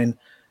fine.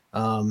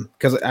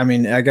 Because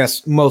I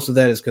guess most of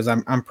that is because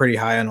I'm pretty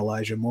high on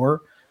Elijah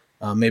Moore,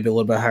 maybe a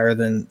little bit higher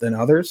than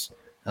others.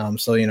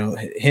 So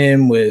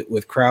him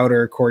with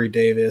Crowder, Corey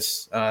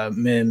Davis,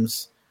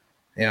 Mims.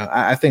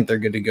 I think they're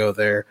good to go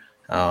there.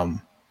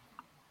 I'm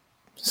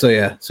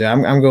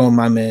going with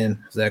my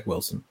man Zach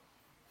Wilson.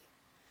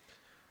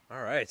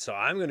 All right, so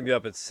I'm going to be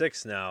up at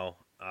 6 now.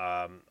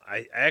 I'm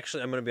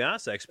going to be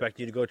honest. I expect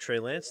you to go Trey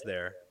Lance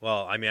there.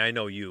 Well, I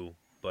know you,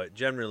 but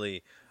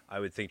generally, I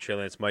would think Trey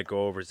Lance might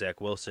go over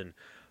Zach Wilson,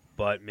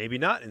 but maybe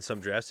not in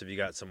some drafts if you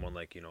got someone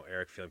like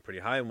Eric feeling pretty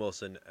high on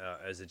Wilson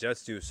as the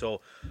Jets do.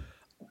 So.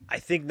 I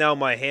think now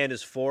my hand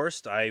is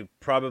forced. I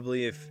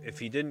probably, if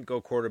he didn't go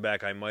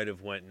quarterback, I might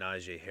have went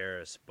Najee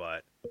Harris.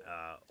 But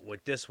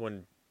with this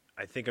one,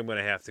 I think I'm going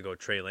to have to go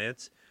Trey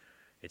Lance.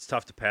 It's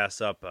tough to pass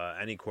up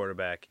any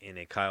quarterback in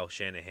a Kyle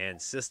Shanahan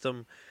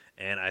system,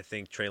 and I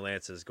think Trey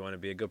Lance is going to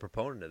be a good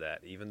proponent of that.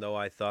 Even though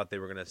I thought they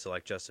were going to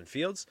select Justin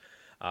Fields,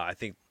 I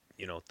think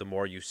the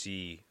more you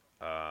see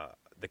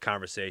the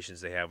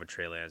conversations they have with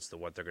Trey Lance,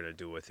 what they're going to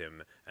do with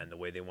him, and the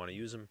way they want to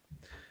use him,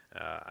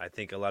 I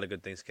think a lot of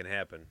good things can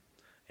happen.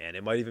 And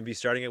it might even be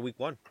starting at week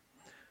 1.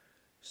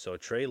 So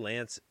Trey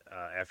Lance,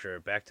 after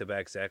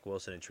back-to-back Zach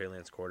Wilson and Trey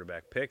Lance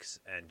quarterback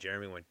picks, and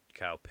Jeremy went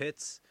Kyle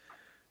Pitts.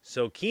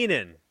 So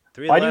Keenan,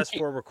 3 of the last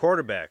 4 were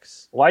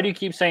quarterbacks. Why do you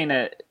keep saying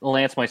that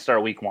Lance might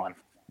start week 1?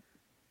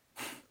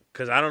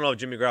 Because I don't know if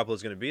Jimmy Garoppolo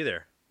is going to be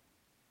there.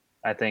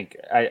 I think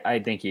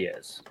he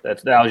is.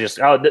 I was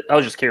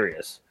just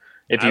curious.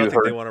 I don't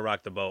think they want to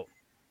rock the boat.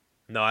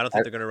 No, I don't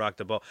think they're going to rock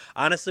the boat.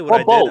 Honestly,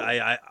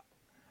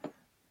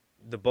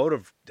 the boat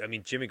of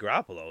Jimmy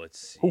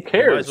Garoppolo. Who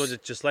cares? You might as well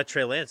just let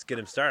Trey Lance get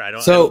him started. I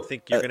don't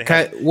think you're going to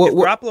have. If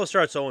Garoppolo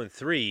starts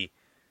 0-3,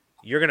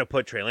 you're going to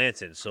put Trey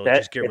Lance in. So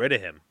just get rid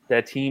of him.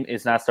 That team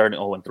is not starting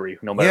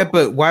 0-3. No matter. Yeah,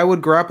 but why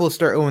would Garoppolo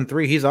start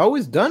 0-3? He's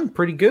always done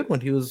pretty good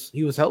when he was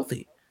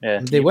healthy.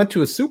 Yeah, they went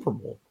to a Super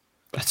Bowl.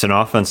 It's an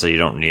offense that you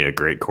don't need a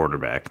great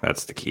quarterback.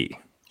 That's the key.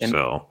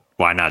 So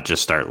why not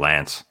just start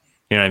Lance?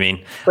 You know what I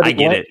mean? I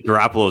get it.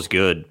 Garoppolo's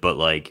good,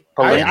 but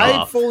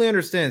I fully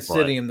understand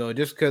sitting him though,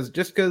 just because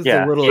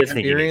the little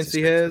experience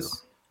he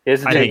has. I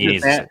think he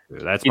needs to.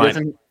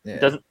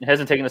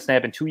 Hasn't taken a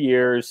snap in 2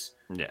 years.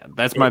 Yeah,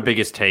 that's my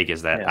biggest take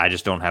is that I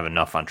just don't have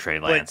enough on Trey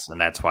Lance, and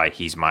that's why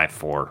he's my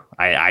 4.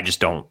 I just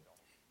don't.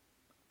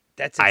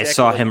 That's exactly I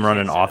saw him run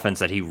an offense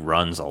that he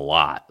runs a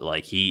lot.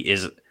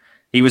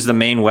 He was the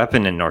main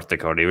weapon in North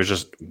Dakota. He was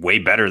just way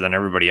better than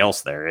everybody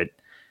else there.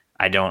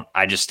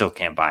 I just still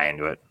can't buy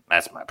into it.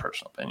 That's my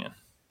personal opinion.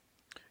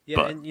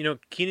 Yeah, and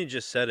Keenan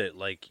just said it.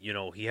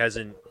 He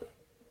hasn't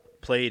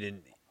played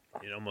in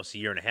almost a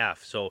year and a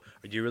half. So,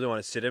 do you really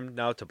want to sit him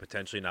now to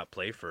potentially not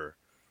play for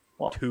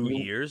 2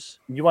 years?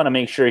 You want to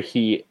make sure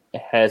he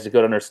has a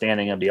good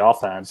understanding of the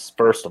offense,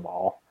 first of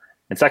all,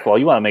 and second of all,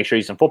 you want to make sure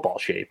he's in football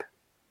shape.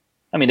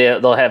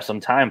 They'll have some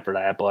time for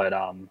that, but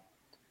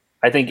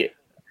I think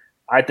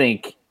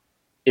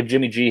if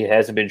Jimmy G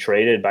hasn't been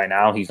traded by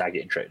now, he's not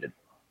getting traded.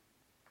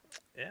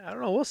 Yeah, I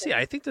don't know. We'll see.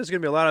 I think there's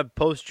going to be a lot of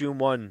post-June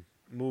 1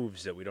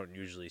 moves that we don't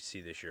usually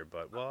see this year,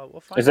 but we'll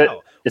find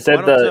out.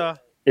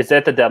 Is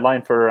that the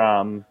deadline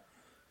for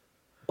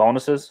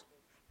bonuses?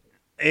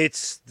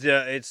 It's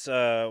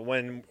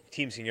when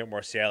teams can get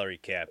more salary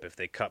cap if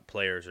they cut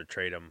players or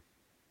trade them.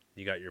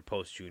 you got your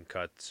post June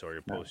cuts or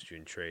your post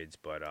June trades,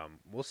 but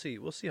we'll see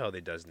how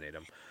they designate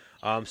them.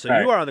 So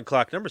All you right. are on the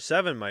clock, number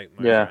 7, my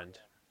Yeah. friend.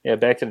 Yeah,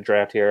 back to the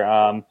draft here.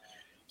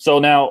 So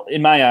now,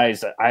 in my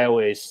eyes, I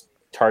always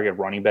target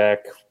running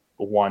back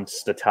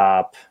once the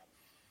top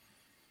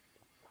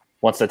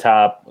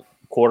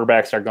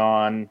quarterbacks are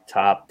gone,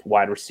 top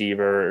wide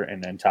receiver,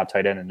 and then top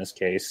tight end in this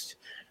case.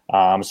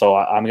 So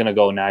I'm going to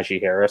go Najee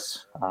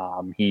Harris.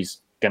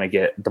 He's going to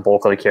get the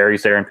bulk of the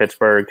carries there in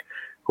Pittsburgh,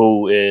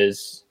 who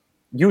is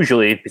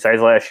usually,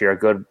 besides last year, a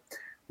good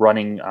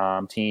running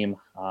team.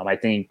 I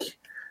think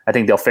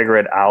they'll figure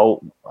it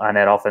out on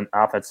that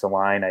offensive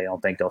line. I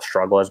don't think they'll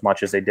struggle as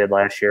much as they did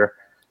last year.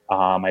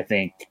 I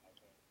think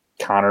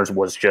Connors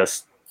was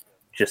just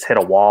hit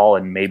a wall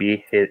and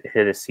maybe hit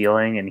a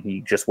ceiling, and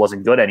he just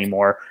wasn't good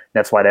anymore.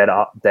 That's why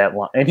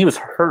that and he was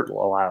hurt a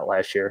lot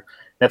last year.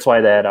 That's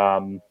why that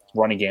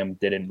running game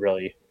didn't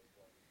really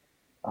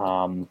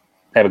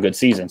have a good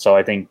season. So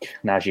I think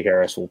Najee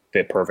Harris will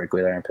fit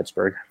perfectly there in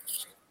Pittsburgh.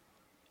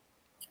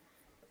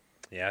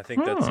 Yeah, I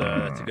think that's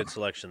a good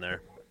selection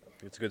there.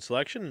 It's a good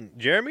selection.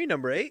 Jeremy,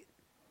 number 8.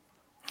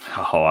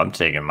 Oh, I'm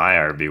taking my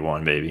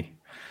RB1, baby.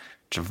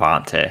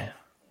 Javonte.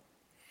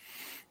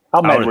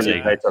 How mad were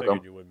you that I took him?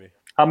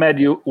 How mad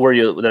were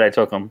you that I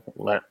took him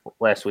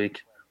last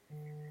week?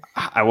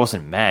 I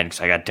wasn't mad because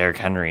I got Derrick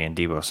Henry and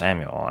Deebo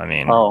Samuel. I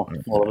mean,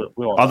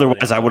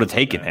 otherwise I would have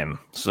taken him.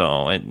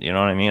 So, you know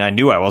what I mean? I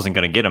knew I wasn't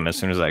going to get him as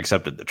soon as I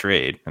accepted the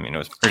trade. I mean, it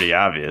was pretty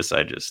obvious.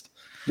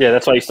 Yeah,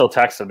 that's why you still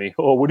texted me.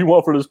 Oh, what do you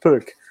want for this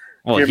pick?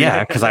 Well, Jeremy,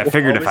 yeah, because I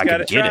figured if I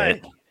could get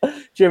it.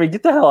 Jimmy,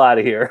 get the hell out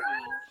of here.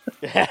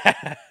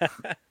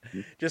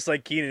 Just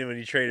like Keenan when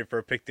he traded for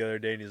a pick the other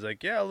day, and he's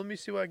like, "Yeah, let me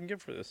see what I can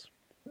get for this."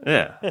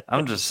 Yeah,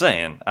 I'm just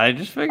saying. I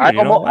just figured.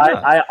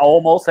 I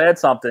almost had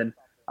something.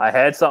 I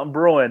had something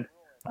brewing.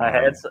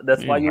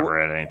 That's why you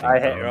read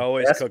anything. You're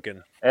always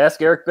cooking.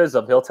 Ask Eric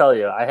Bizzum; he'll tell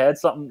you. I had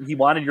something. He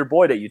wanted your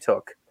boy that you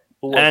took.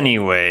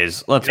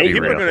 Anyways, let's be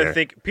real.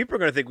 People are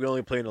gonna think we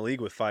only play in a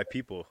league with 5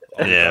 people.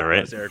 Yeah,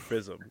 right. It's Eric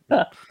Bizzum.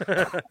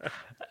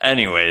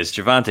 Anyways,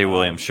 Javonte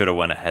Williams should have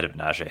went ahead of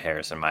Najee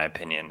Harris, in my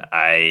opinion.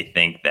 I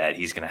think that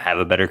he's going to have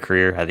a better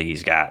career. I think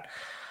he's got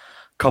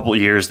a couple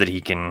years that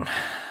he can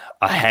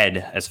ahead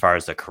as far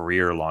as the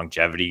career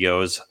longevity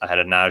goes ahead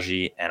of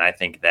Najee, and I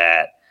think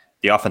that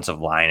the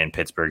offensive line in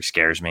Pittsburgh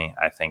scares me.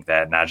 I think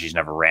that Najee's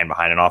never ran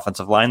behind an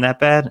offensive line that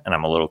bad, and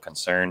I'm a little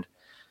concerned.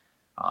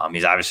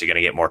 He's obviously going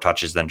to get more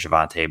touches than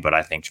Javonte, but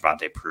I think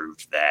Javonte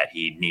proved that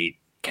he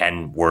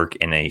can work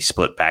in a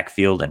split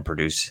backfield and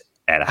produce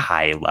at a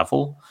high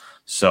level.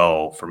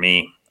 So for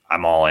me,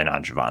 I'm all in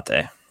on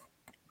Javonte.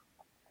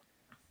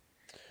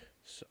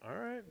 So, all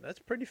right, that's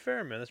pretty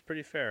fair, man. That's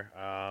pretty fair.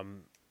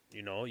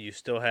 You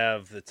still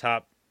have the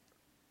top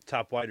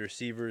wide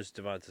receivers,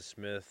 Devonta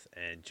Smith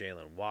and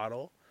Jalen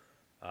Waddle,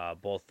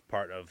 both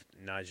part of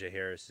Najee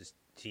Harris's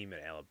team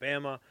at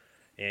Alabama,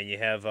 and you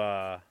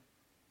have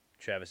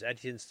Travis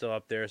Etienne still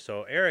up there.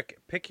 So, Eric,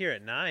 pick here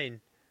at 9.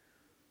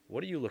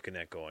 What are you looking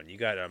at going? You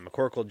got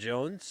McCorkle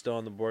Jones still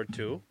on the board,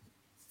 too.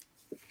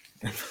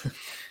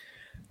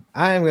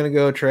 I am going to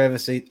go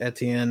Travis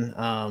Etienne.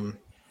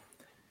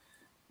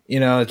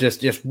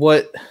 Just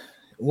what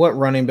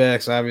running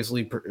backs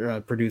obviously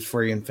produce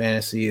for you in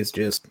fantasy is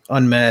just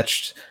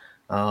unmatched.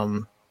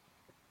 And,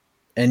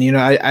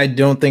 I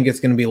don't think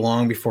it's going to be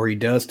long before he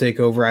does take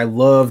over. I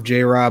love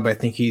J-Rob. I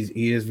think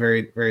he is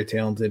very, very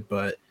talented,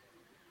 but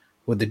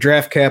with the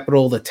draft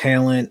capital, the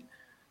talent,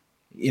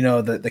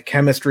 the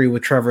chemistry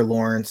with Trevor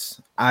Lawrence,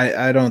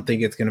 I don't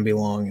think it's going to be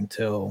long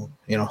until,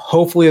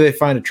 hopefully they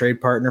find a trade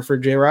partner for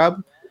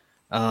J-Rob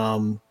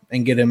and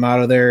get him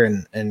out of there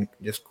and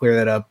just clear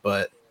that up.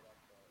 But,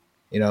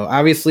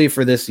 obviously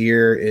for this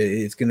year,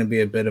 it's going to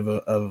be a bit of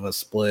a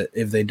split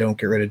if they don't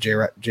get rid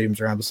of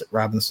James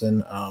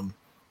Robinson.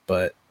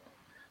 But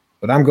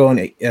I'm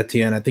going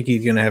Etienne. I think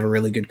he's going to have a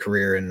really good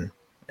career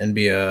and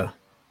be a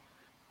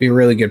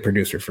really good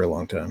producer for a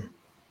long time.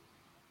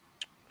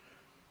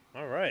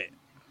 All right.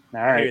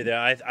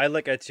 I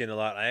like Etienne a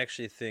lot. I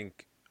actually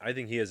think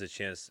he has a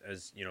chance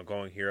as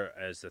going here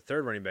as the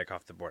third running back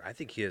off the board. I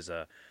think he has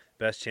a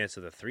best chance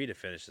of the 3 to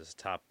finish as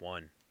top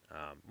 1.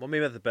 Well,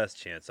 maybe not the best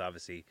chance.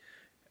 Obviously,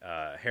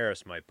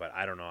 Harris might, but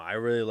I don't know. I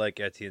really like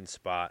Etienne's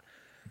spot.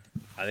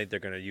 I think they're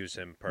going to use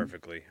him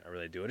perfectly. I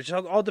really do. It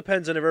just all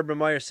depends on if Urban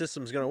Meyer's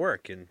system is going to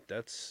work, and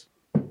that's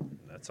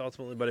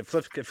ultimately. But if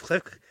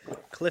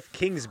Cliff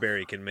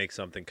Kingsbury can make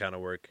something kind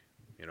of work,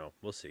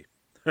 we'll see.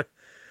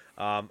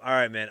 All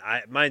right, man.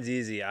 Mine's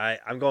easy.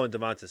 I'm going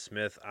Devonta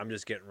Smith. I'm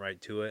just getting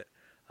right to it.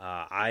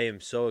 I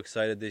am so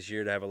excited this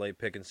year to have a late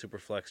pick in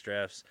Superflex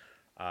drafts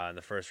in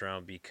the first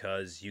round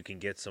because you can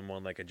get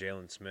someone like a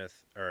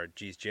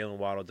Jalen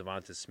Waddle,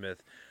 Devonta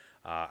Smith.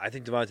 I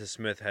think Devonta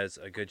Smith has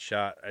a good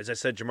shot. As I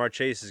said, Jamar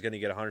Chase is going to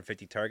get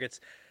 150 targets.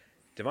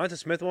 Devonta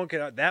Smith won't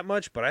get that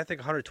much, but I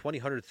think 120,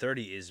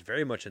 130 is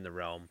very much in the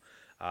realm.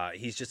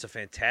 He's just a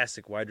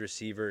fantastic wide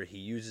receiver. He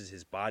uses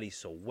his body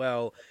so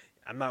well.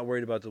 I'm not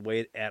worried about the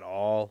weight at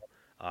all.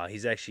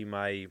 He's actually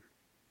my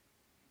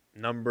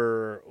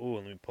number.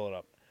 Let me pull it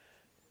up.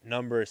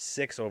 number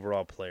 6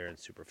 overall player in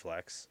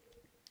Superflex.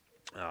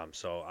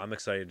 So I'm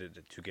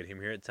excited to get him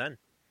here at 10.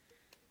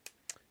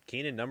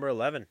 Keenan, number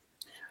 11.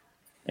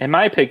 And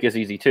my pick is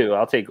easy too.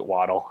 I'll take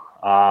Waddle.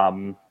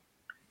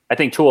 I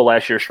think Tua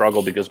last year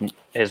struggled because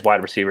his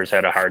wide receivers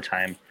had a hard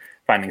time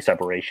finding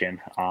separation.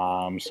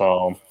 And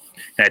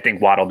I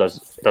think Waddle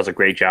does a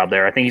great job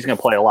there. I think he's going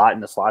to play a lot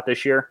in the slot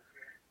this year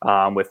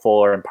with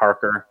Fuller and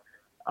Parker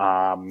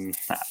on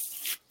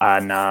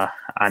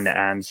the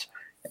ends.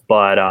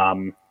 But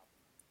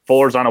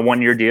Fuller's on a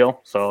 1-year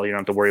deal, so you don't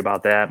have to worry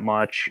about that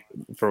much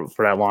for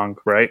that long,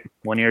 right?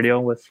 1-year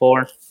deal with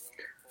Fuller.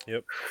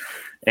 Yep.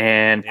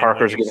 And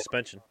Parker's getting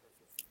suspension.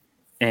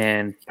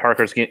 And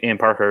Parker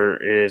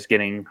is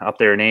getting up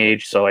there in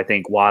age, so I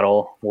think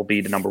Waddle will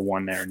be the number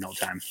 1 there in no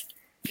time.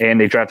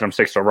 And they drafted him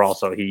 6th overall,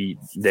 so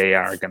they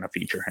are going to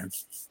feature him.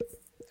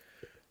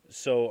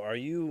 So are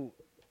you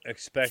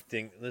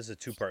expecting – this is a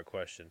 2-part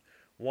question.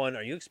 1,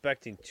 are you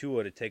expecting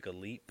Tua to take a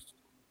leap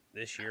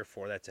this year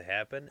for that to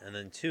happen? And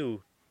then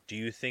 2, do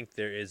you think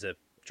there is a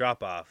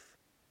drop-off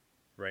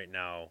right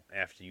now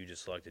after you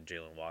just selected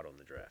Jalen Waddle in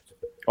the draft?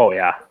 Oh,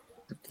 yeah.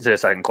 It's the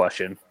second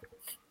question.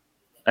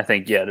 I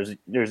think, yeah,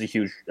 there's a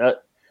huge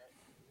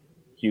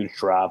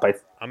drop.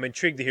 I'm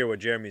intrigued to hear what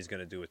Jeremy's going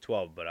to do with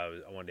 12, but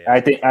I wanted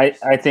to I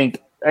ask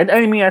think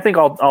I think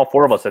all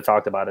 4 of us have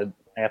talked about it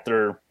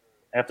after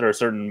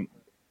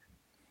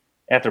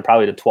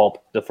probably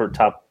the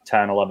top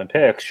 10, 11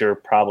 picks, you're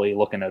probably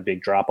looking at a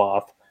big drop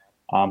off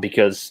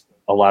because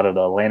a lot of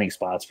the landing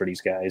spots for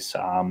these guys.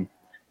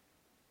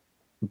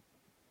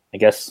 I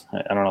guess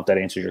I don't know if that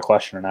answers your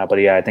question or not, but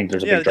yeah, I think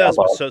there's a big drop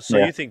off. So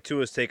you think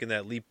Tua's taking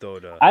that leap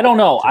though? I don't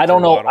know. I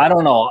don't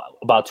know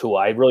about Tua.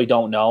 I really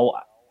don't know.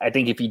 I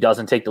think if he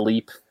doesn't take the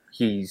leap,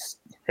 his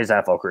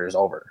NFL career is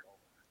over.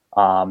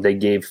 They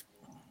gave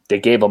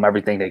him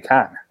everything they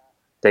can.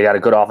 They got a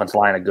good offensive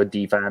line, a good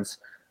defense,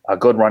 a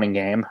good running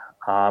game,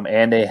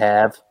 and they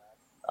have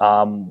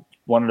one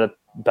of the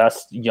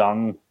best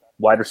young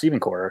wide receiving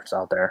corners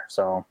out there.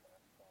 So.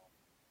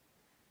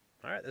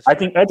 All right, I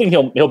think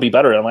he'll be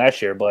better than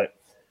last year, but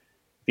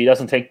if he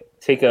doesn't he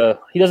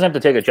doesn't have to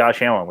take a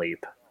Josh Allen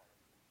leap,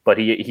 but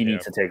he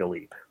needs to take a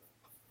leap.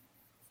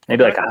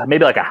 Maybe like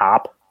a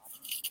hop.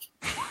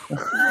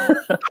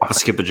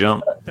 Skip a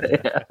jump.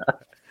 Yeah.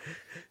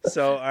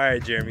 So, all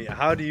right, Jeremy,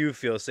 how do you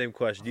feel? Same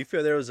question. Do you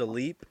feel there was a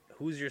leap?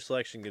 Who's your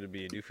selection going to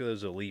be? Do you feel there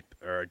was a leap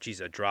or a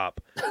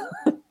drop?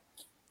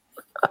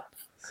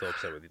 So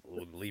upset with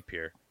the leap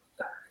here.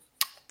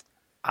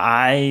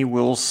 I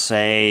will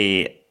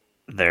say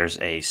there's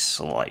a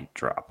slight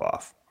drop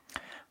off.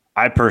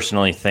 I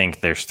personally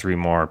think there's 3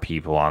 more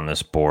people on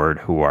this board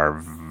who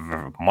are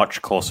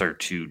much closer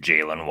to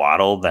Jalen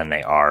Waddle than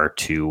they are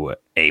to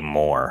a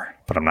Moore,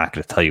 but I'm not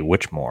going to tell you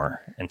which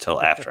Moore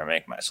until after I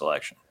make my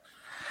selection.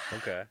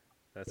 Okay,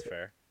 that's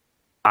fair.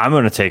 I'm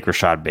going to take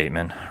Rashad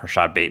Bateman.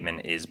 Rashad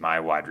Bateman is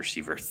my wide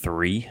receiver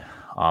 3.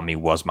 He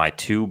was my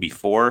 2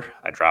 before.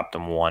 I dropped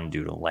him 1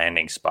 due to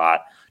landing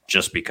spot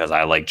just because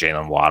I like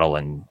Jalen Waddle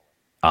and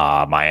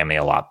Miami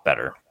a lot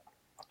better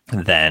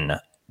than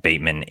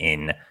Bateman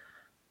in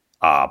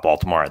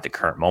Baltimore at the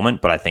current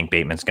moment. But I think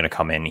Bateman's going to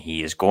come in.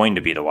 He is going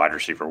to be the wide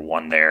receiver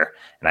 1 there.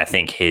 And I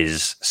think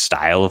his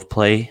style of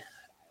play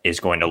is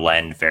going to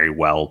lend very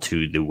well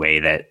to the way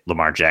that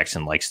Lamar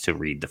Jackson likes to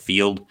read the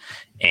field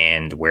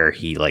and where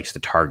he likes to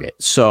target.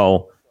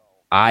 So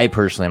I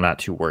personally am not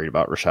too worried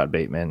about Rashad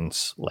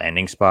Bateman's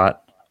landing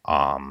spot.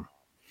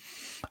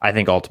 I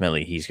think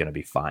ultimately he's going to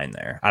be fine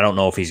there. I don't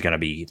know if he's going to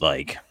be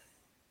like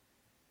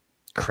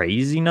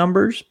crazy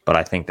numbers, but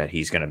I think that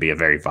he's going to be a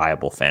very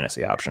viable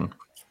fantasy option.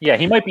 Yeah,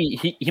 he might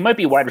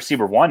be wide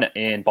receiver 1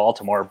 in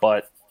Baltimore,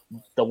 but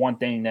the one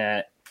thing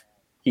that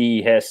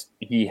he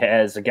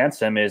has against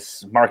him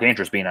is Mark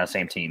Andrews being on the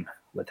same team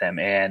with him,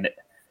 and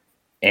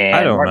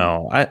I don't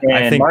know. I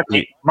think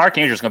Mark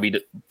Andrews is going to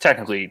be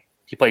technically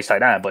he plays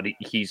tight end, but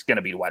he's going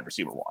to be wide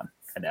receiver 1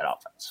 in that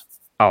offense.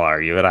 I'll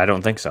argue it. I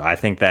don't think so. I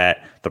think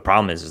that the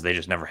problem is they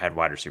just never had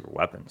wide receiver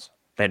weapons.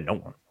 They had no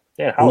one.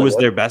 Yeah, who was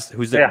their best?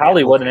 Who's their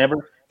Hollywood?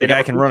 The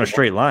guy can run a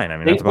straight line. I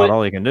mean, that's about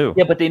all he can do.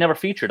 Yeah, but they never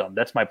featured him.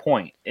 That's my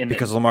point.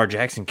 Because Lamar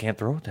Jackson can't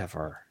throw it that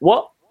far.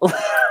 Well,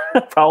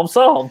 problem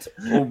solved.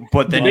 Well,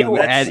 but then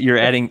you're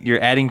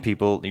adding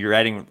people. You're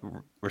adding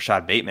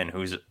Rashad Bateman,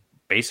 who's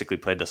basically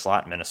played the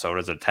slot in Minnesota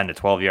as a 10 to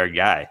 12 yard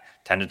guy,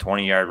 10 to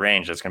 20 yard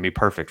range. That's going to be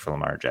perfect for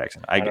Lamar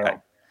Jackson.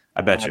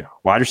 I bet you.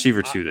 Wide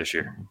receiver 2 this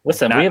year.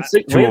 Listen, we have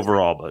 2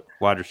 overall, but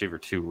wide receiver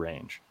 2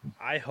 range.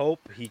 I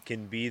hope he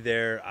can be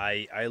there.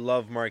 I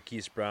love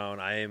Marquise Brown.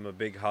 I am a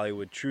big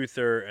Hollywood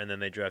truther, and then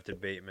they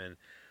drafted Bateman.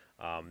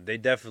 They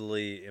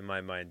definitely, in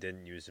my mind,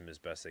 didn't use him as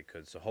best they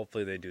could. So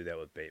hopefully they do that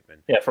with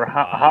Bateman. Yeah, for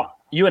how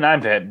you and I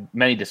have had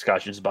many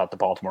discussions about the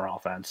Baltimore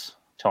offense,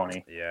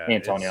 Tony. Yeah,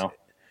 Antonio.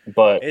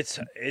 But it's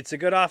a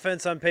good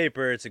offense on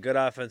paper. It's a good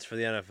offense for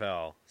the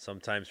NFL.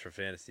 Sometimes for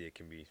fantasy, it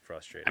can be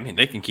frustrating. I mean,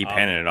 they can keep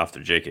handing it off to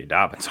J.K.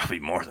 Dobbins. I'll be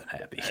more than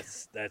happy.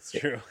 That's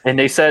true. And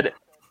they said,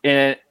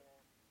 and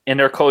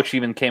their coach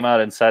even came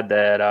out and said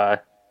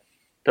that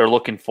they're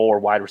looking for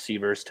wide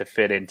receivers to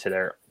fit into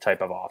their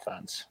type of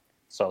offense.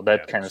 So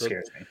that kind of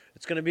scares me.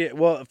 It's going to be,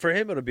 well, for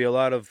him, it'll be a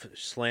lot of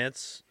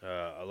slants,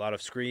 a lot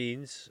of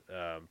screens,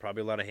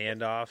 probably a lot of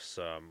handoffs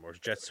or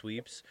jet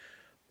sweeps.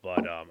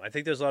 But I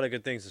think there's a lot of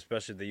good things,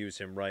 especially if they use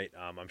him right.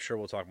 I'm sure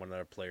we'll talk about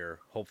another player.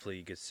 Hopefully,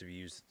 he gets to be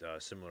used a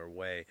similar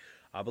way.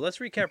 But let's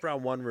recap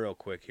round one real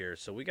quick here.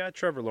 So we got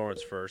Trevor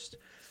Lawrence first.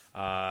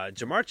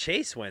 Jamar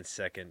Chase went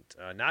second,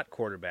 not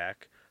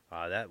quarterback.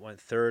 That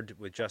went third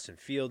with Justin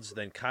Fields.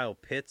 Then Kyle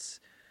Pitts,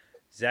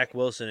 Zach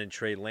Wilson, and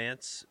Trey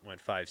Lance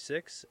went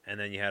 5-6. And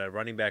then you had a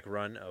running back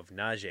run of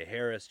Najee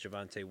Harris,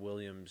 Javonte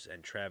Williams,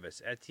 and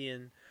Travis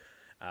Etienne.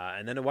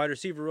 And then a wide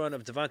receiver run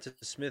of Devonta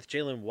Smith,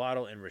 Jalen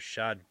Waddle, and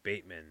Rashad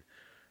Bateman.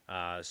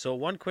 So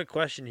one quick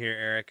question here,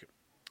 Eric.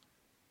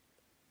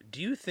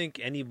 Do you think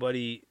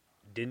anybody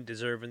didn't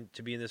deserve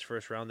to be in this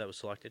first round that was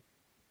selected?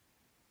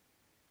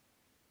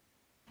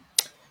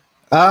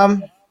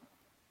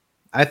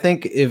 I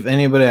think if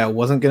anybody I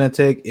wasn't going to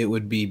take, it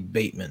would be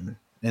Bateman.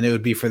 And it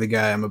would be for the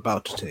guy I'm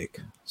about to take.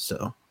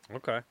 So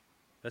okay.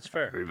 That's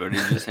fair. Everybody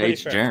just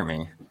hates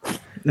Jeremy.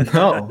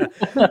 No.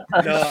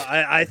 No,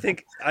 I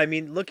think, I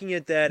mean, looking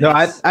at that. No,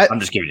 I'm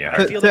just giving you a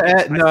hard time.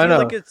 I feel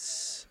like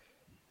it's.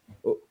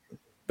 But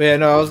yeah,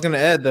 no, I was going to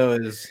add, though,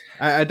 is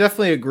I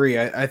definitely agree.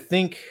 I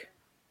think,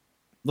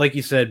 like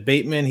you said,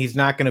 Bateman, he's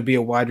not going to be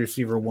a wide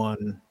receiver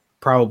one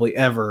probably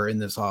ever in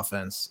this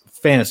offense,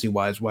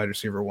 fantasy-wise, wide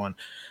receiver one.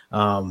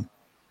 But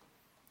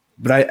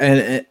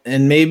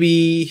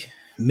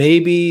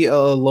maybe a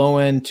low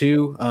end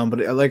too. But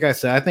like I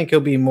said, I think he'll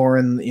be more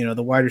in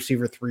the wide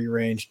receiver 3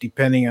 range,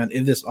 depending on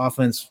if this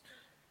offense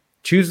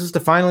chooses to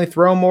finally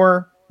throw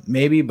more,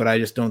 maybe. But I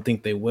just don't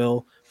think they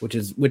will, which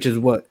is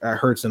what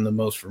hurts them the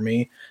most for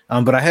me.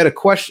 But I had a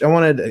question. I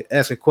wanted to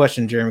ask a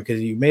question, Jeremy,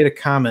 because you made a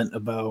comment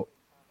about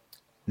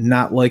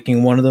not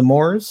liking one of the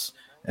Moores,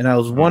 and I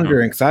was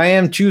wondering because I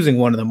am choosing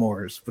one of the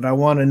Moores, but I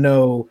want to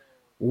know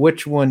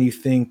which one you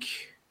think.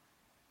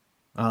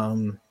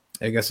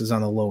 I guess is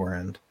on the lower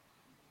end.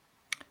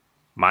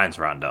 Mine's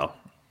Rondell.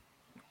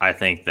 I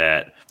think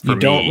that you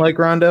don't like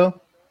Rondell?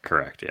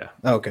 Correct, yeah.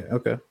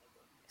 Okay.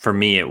 For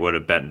me, it would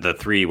have been the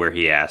 3 where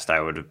he asked.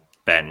 I would have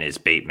been is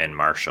Bateman,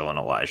 Marshall, and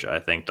Elijah. I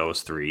think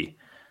those 3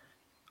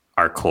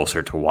 are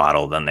closer to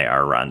Waddle than they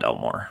are Rondell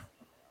Moore.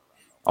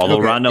 Although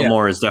Rondell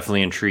Moore is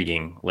definitely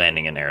intriguing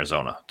landing in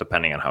Arizona,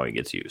 depending on how he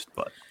gets used.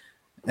 But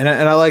and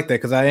I like that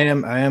because I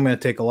am going to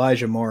take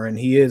Elijah Moore, and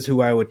he is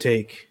who I would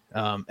take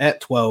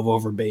at 12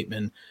 over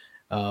Bateman.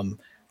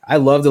 I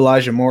loved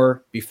Elijah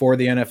Moore before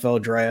the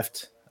NFL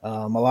draft.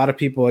 A lot of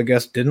people, I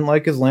guess, didn't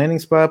like his landing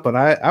spot, but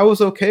I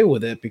was okay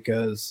with it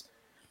because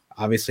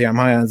obviously I'm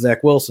high on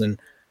Zach Wilson.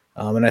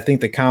 And I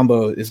think the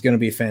combo is going to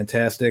be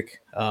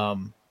fantastic.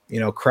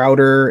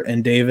 Crowder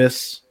and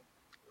Davis,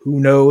 who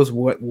knows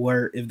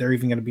where if they're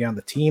even going to be on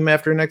the team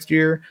after next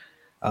year.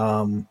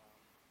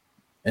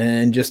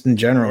 And just in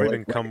general. Or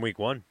even come week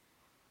 1.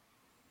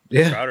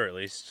 Yeah, Crowder at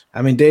least.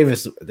 I mean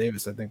Davis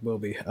I think will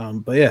be.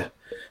 But yeah,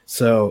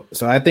 so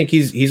I think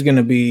he's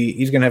gonna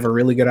have a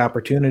really good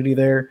opportunity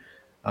there.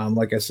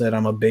 Like I said,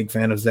 I'm a big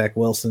fan of Zach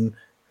Wilson.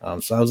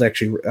 So I was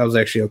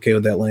actually okay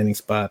with that landing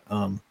spot.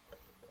 And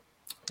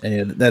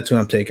yeah, that's who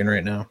I'm taking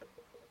right now.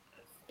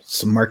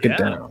 So mark it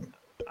down.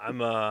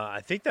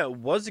 I think that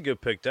was a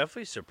good pick.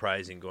 Definitely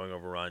surprising going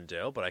over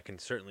Rondale, but I can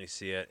certainly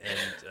see it.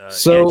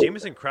 And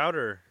Jamison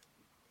Crowder.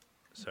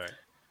 Sorry.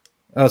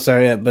 Oh,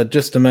 sorry, yeah, but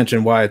just to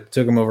mention why I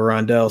took him over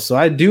Rondell. So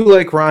I do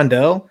like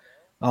Rondell.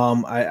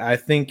 I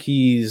think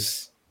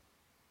he's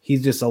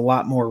just a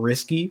lot more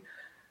risky.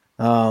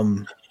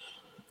 And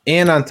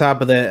on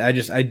top of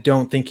that, I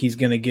don't think he's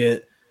going to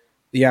get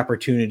the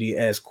opportunity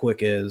as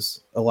quick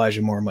as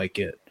Elijah Moore might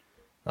get.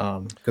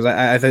 Because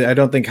I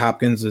don't think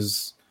Hopkins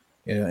is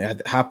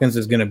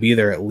going to be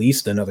there at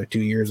least another 2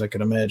 years, I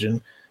could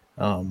imagine.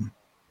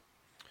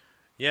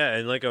 Yeah,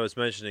 and like I was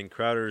mentioning,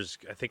 Crowder's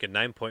I think a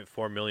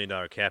 $9.4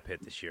 million cap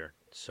hit this year.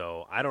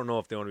 So I don't know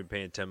if they want to be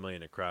paying $10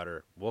 million to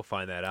Crowder. We'll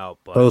find that out.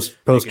 But post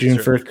June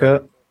 1st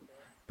cut.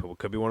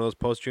 Could be one of those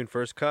post June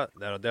 1st cut.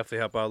 That'll definitely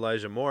help out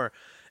Elijah Moore.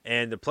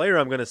 And the player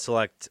I'm going to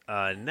select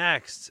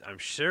next,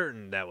 I'm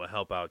certain that will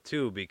help out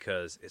too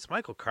because it's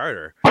Michael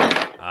Carter.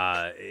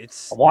 I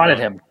wanted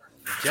him.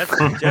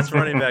 Jets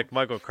running back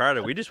Michael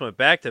Carter. We just went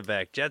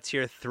back-to-back. Jets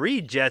here,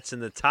 3 Jets in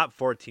the top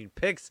 14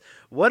 picks.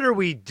 What are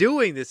we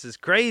doing? This is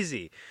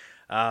crazy.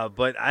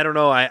 But I don't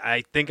know.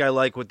 I think I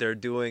like what they're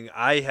doing.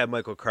 I have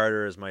Michael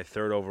Carter as my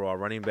 3rd overall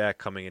running back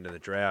coming into the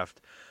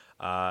draft.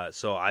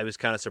 So I was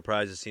kind of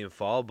surprised to see him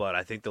fall, but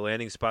I think the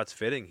landing spot's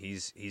fitting.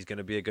 He's going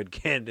to be a good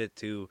candidate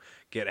to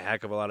get a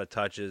heck of a lot of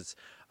touches.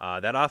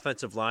 That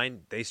offensive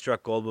line, they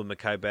struck gold with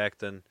Mekhi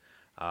Becton.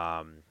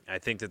 I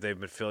think that they've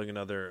been filling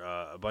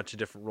a bunch of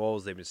different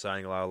roles. They've been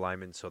signing a lot of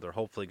linemen, so they're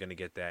hopefully going to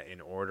get that in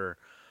order.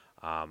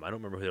 I don't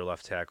remember who their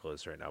left tackle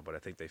is right now, but I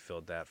think they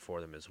filled that for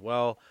them as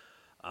well.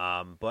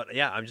 But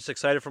yeah, I'm just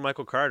excited for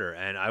Michael Carter,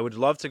 and I would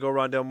love to go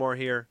Rondell Moore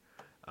here.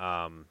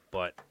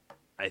 But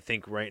I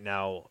think right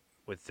now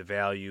with the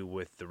value,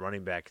 with the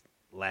running back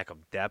lack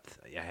of depth,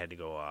 I had to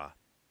go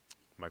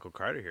Michael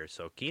Carter here.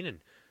 So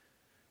Keenan,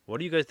 what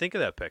do you guys think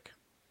of that pick?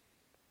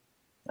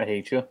 I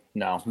hate you.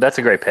 No, that's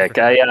a great pick.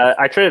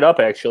 I traded up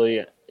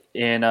actually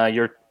in our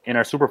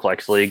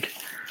Superflex league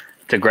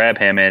to grab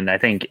him, and I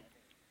think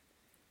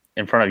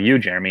in front of you,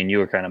 Jeremy, and you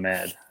were kind of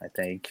mad. I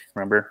think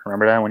remember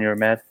that when you were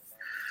mad.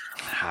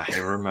 I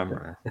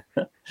remember.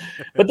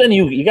 But then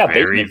you got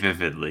very Bateman.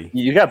 vividly.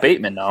 You got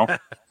Bateman now.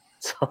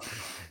 So,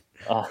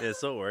 yeah,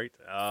 so it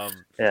worked.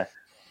 Yeah.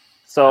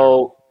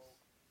 So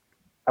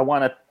I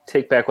want to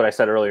take back what I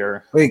said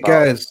earlier. Wait,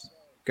 guys,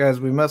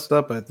 we messed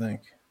up, I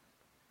think.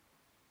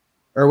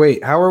 Or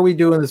wait, how are we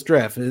doing this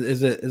draft?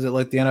 Is it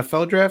like the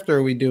NFL draft, or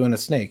are we doing a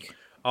snake?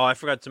 Oh, I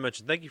forgot to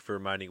mention. Thank you for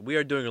reminding. We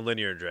are doing a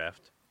linear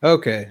draft.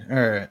 Okay,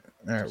 all right.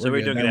 So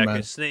we're doing an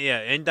accurate snake.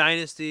 Yeah, in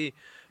Dynasty,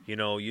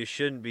 you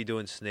shouldn't be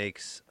doing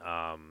snakes,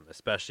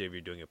 especially if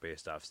you're doing it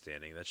based off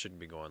standing. That shouldn't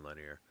be going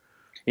linear.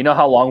 You know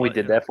how long we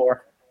did that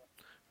for?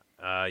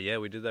 Yeah,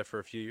 we did that for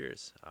a few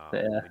years. We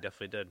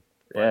definitely did.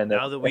 But Yeah.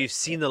 now that we've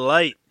seen the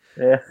light,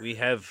 we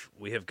have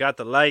got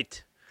the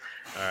light.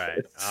 All right.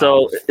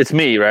 So it's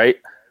me, right?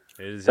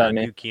 It is on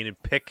you, Keenan.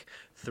 Pick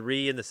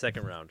 3 in the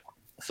second round.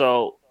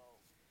 So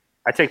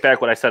I take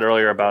back what I said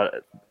earlier about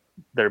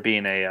there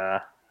being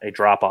a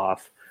drop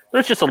off.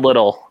 There's just a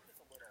little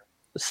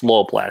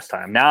slope last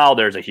time. Now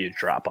there's a huge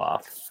drop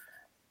off,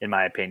 in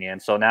my opinion.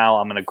 So now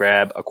I'm going to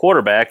grab a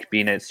quarterback,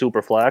 being at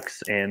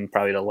Superflex, and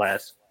probably the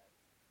last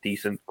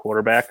decent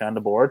quarterback on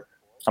the board.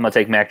 I'm going to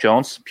take Mac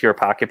Jones, pure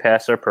pocket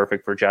passer,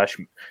 perfect for Josh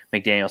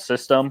McDaniel's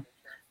system.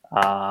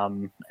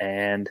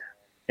 And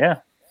yeah,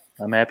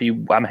 I'm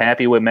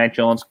happy with Mac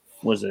Jones.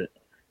 Was it?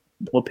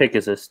 What pick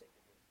is this?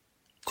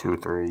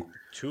 2-3.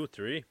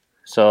 2-3.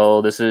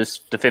 So this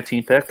is the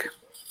 15th pick.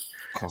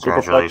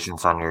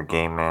 Congratulations on your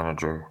game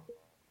manager.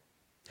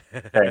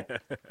 Hey.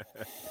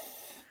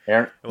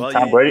 Aaron, well,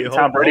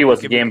 Tom Brady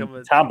was a game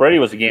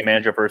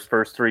manager for his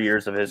first 3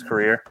 years of his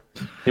career.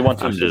 He won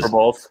 2 Super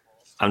Bowls.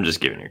 I'm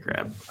just giving you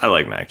crap. I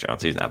like Mac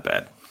Jones. He's not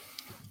bad.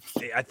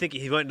 I think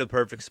he went into the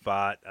perfect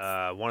spot.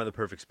 One of the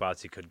perfect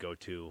spots he could go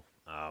to.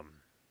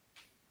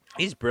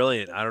 He's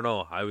brilliant. I don't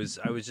know. I was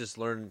just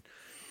learning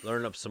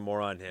up some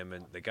more on him,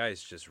 and the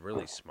guy's just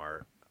really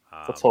smart.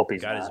 Let's hope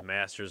he's got not. his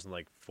master's in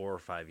like 4 or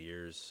 5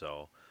 years.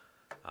 So,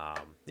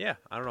 yeah,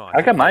 I don't know.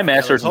 I got my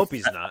master's. Hope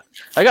he's not.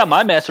 I got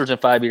my master's in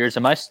 5 years.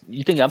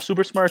 You think I'm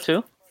super smart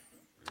too?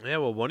 Yeah,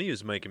 well, one of you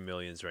is making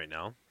millions right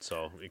now,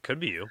 so it could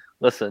be you.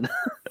 Listen,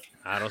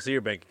 I don't see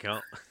your bank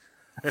account.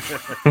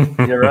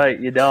 You're right.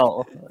 You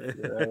don't.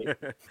 You're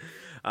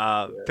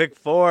right. Pick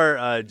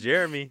 4,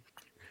 Jeremy.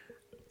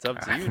 It's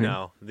up to you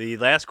now. The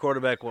last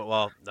quarterback went,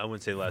 well, I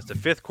wouldn't say last. The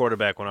 5th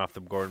quarterback went off the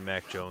board,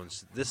 Mac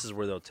Jones. This is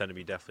where they'll tend to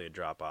be definitely a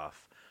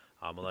drop-off,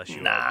 unless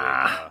you are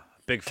a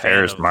big fan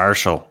Terrace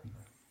Marshall.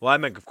 Well, I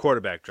meant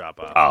quarterback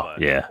drop-off. Oh,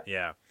 yeah.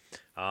 Yeah.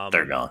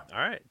 They're gone. All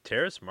right,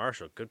 Terrace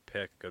Marshall. Good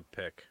pick.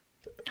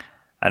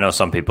 I know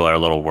some people are a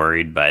little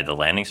worried by the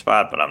landing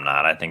spot, but I'm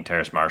not. I think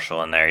Terrace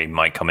Marshall in there, he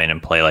might come in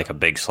and play like a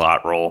big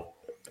slot role.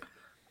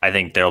 I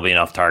think there'll be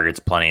enough targets,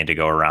 plenty to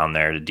go around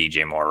there to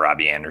DJ Moore,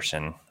 Robbie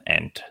Anderson,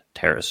 and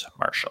Terrace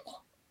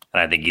Marshall.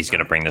 And I think he's going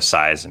to bring the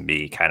size and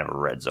be kind of a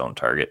red zone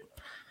target.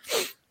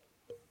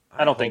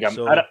 I don't think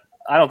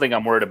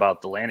I'm worried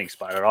about the landing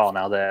spot at all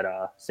now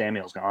that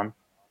Samuel's gone.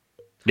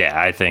 Yeah,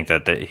 I think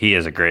that he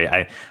is a great.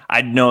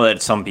 I know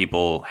that some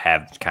people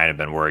have kind of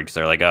been worried because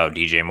they're like, oh,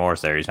 DJ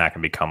Moore's there. He's not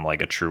going to become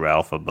like a true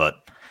alpha. But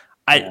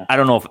I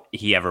don't know if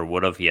he ever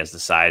would have. He has the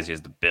size. He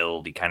has the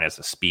build. He kind of has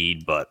the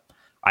speed. But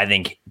I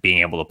think being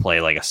able to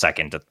play like a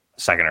second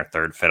or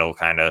third fiddle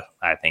kind of,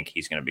 I think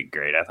he's going to be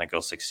great. I think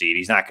he'll succeed.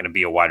 He's not going to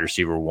be a wide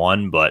receiver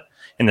 1, but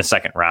in the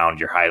second round,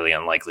 you're highly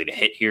unlikely to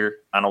hit here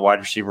on a wide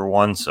receiver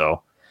 1.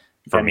 So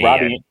for me,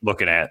 I'm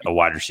looking at a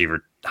wide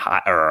receiver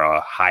or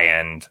a high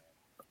end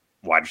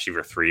wide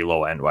receiver 3,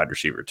 low end wide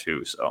receiver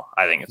 2. So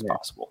I think it's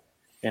possible.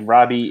 And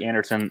Robbie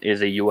Anderson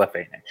is a UFA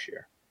next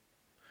year.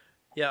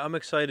 Yeah, I'm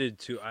excited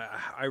to.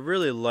 I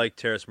really like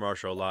Terrace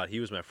Marshall a lot. He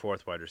was my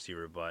 4th wide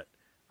receiver, but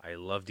I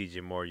love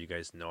DJ Moore. You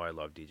guys know I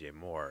love DJ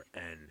Moore.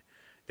 And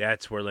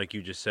that's where, like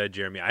you just said,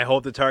 Jeremy, I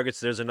hope the targets,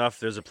 there's enough.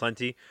 There's a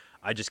plenty.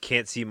 I just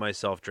can't see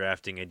myself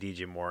drafting a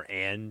DJ Moore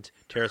and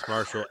Terrace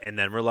Marshall and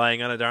then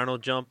relying on a Darnold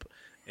jump.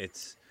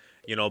 It's,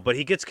 but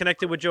he gets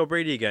connected with Joe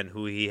Brady again,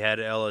 who he had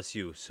at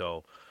LSU.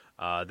 So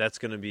that's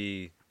gonna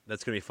be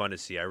fun to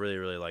see. I really,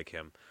 really like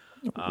him.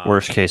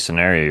 Worst case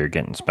scenario, you're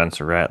getting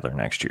Spencer Rattler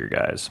next year,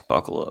 guys.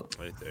 Buckle up.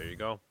 Right, there you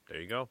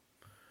go.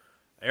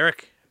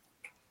 Eric,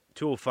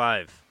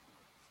 205.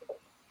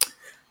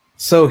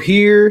 So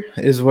here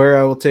is where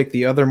I will take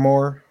the other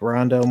Moore,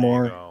 Rondell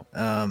Moore.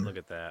 Look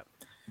at that.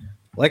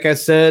 Like I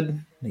said,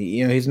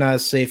 he's not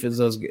as safe as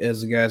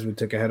the guys we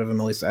took ahead of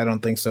him. At least I don't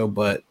think so.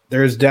 But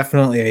there's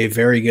definitely a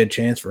very good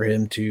chance for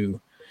him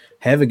to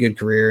have a good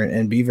career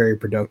and be very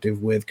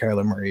productive with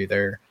Kyler Murray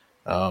there.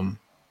 And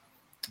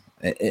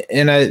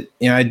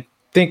I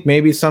think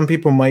maybe some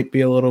people might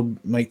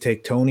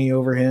take Tony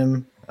over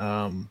him.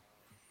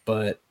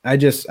 But I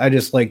just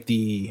like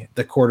the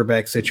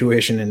quarterback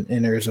situation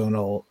in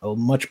Arizona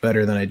much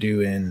better than I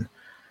do in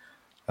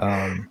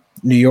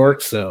New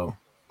York. So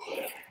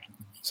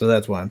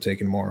that's why I'm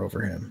taking Moore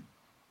over him.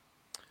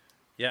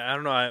 Yeah, I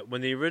don't know.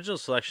 When the original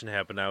selection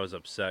happened, I was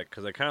upset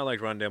because I kind of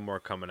liked Rondale Moore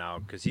coming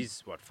out because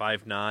he's,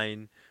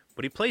 5'9",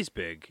 but he plays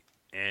big.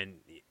 And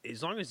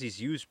as long as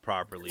he's used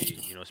properly,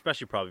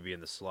 especially probably be in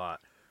the slot,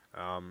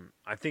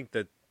 I think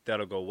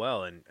that'll go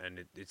well. And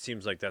it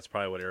seems like that's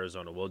probably what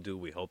Arizona will do.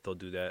 We hope they'll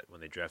do that when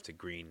they drafted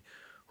Green,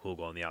 who will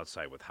go on the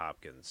outside with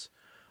Hopkins.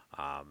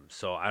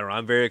 So I don't know.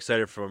 I'm very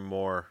excited for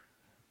more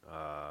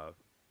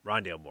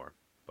Rondale Moore.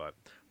 But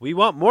we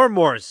want more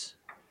Moores.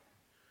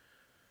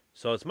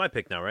 So it's my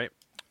pick now, right?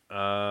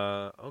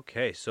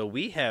 Okay, so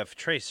we have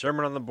Trey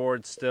Sermon on the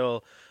board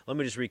still. Let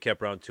me just recap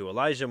round 2.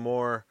 Elijah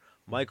Moore,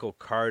 Michael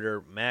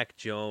Carter, Mac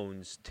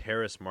Jones,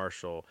 Terrace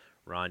Marshall,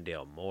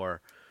 Rondale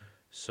Moore.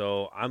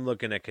 So I'm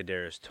looking at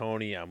Kadarius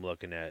Toney. I'm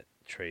looking at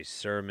Trey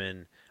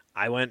Sermon.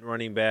 I went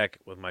running back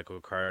with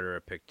Michael Carter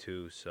at pick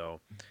 2. So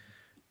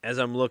as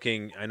I'm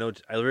looking, I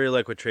really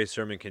like what Trey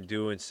Sermon can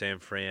do in San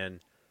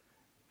Fran.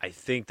 I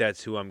think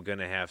that's who I'm going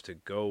to have to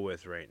go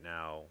with right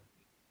now,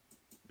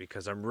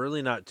 because I'm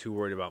really not too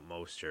worried about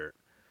Mostert.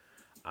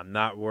 I'm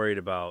not worried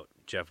about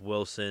Jeff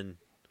Wilson.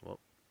 Well,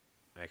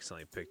 I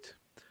accidentally picked.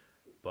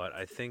 But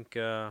I think,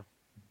 I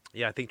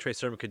think Trey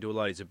Sermon could do a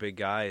lot. He's a big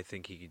guy. I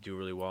think he could do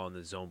really well in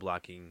the zone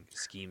blocking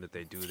scheme that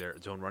they do there,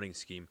 zone running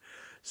scheme.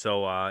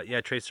 So,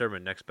 Trey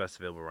Sermon, next best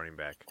available running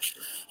back.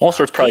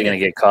 Molstert's probably going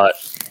to get cut.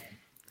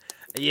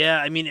 Yeah,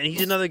 I mean,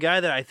 he's another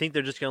guy that I think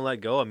they're just going to let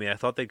go. I mean, I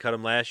thought they'd cut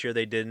him last year.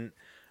 They didn't.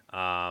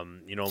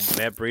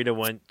 Matt Breida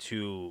went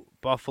to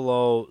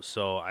Buffalo,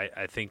 so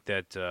I think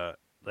that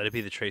let it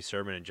be the Trey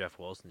Sermon and Jeff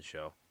Wilson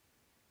show.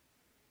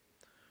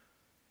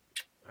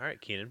 All right,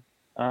 Keenan.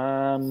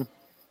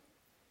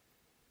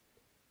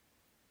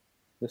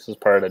 This is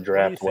part of the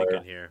draft. What are you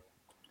thinking here?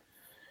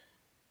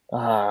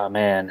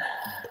 Man,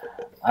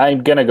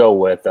 I'm gonna go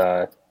with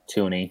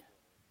Tooney.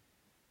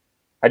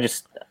 I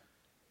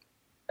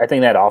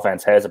think that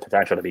offense has the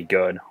potential to be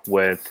good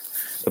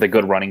with a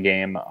good running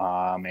game,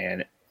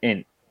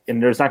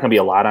 and there's not going to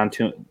be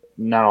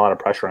not a lot of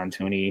pressure on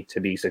Tooney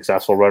to be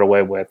successful right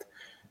away with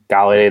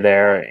Galladay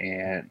there,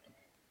 and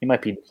he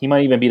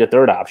might even be the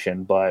third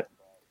option. But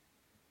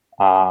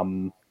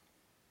I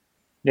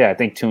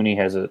think Tooney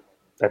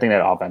I think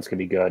that offense could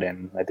be good,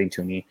 and I think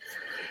Tooney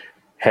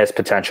has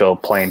potential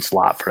playing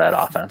slot for that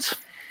offense.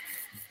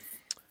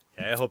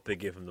 Yeah, I hope they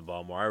give him the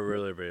ball more. I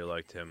really, really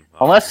liked him.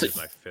 Unless he's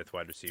my 5th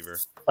wide receiver.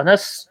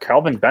 Unless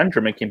Calvin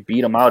Benjamin can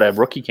beat him out at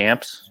rookie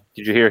camps.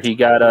 Did you hear he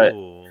got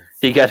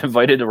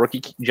invited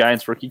to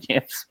Giants rookie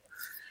camps?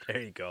 There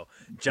you go.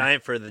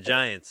 Giant for the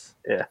Giants.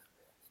 Yeah.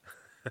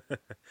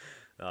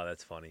 Oh,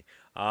 that's funny.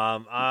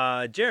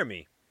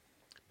 Jeremy,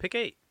 pick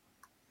 8.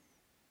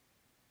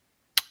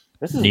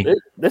 This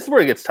is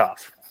where it gets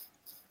tough.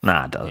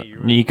 Nah, it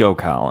doesn't. Nico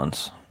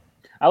Collins.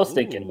 I was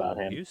thinking about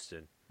him.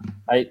 Houston.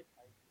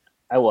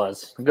 I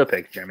was. Good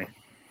pick, Jeremy.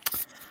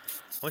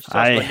 Why don't you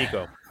tell us about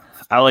Nico?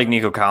 I like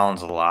Nico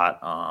Collins a lot.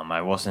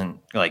 I wasn't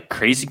like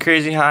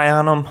crazy high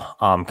on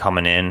him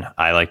coming in.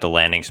 I like the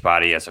landing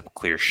spot. He has a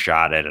clear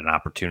shot at an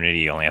opportunity.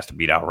 He only has to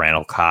beat out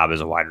Randall Cobb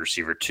as a wide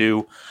receiver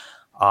too.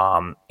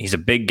 He's a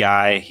big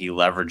guy. He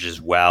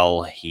leverages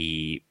well.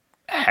 He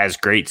has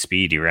great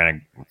speed. He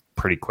ran a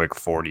pretty quick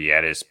 40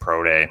 at his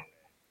pro day.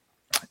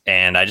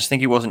 And I just think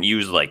he wasn't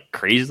used like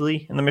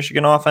crazily in the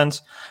Michigan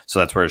offense. So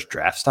that's where his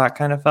draft stock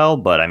kind of fell.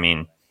 But I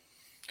mean,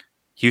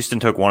 Houston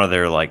took one of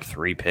their like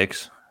 3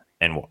 picks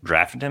and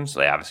drafted him. So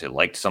they obviously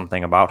liked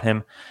something about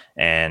him.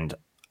 And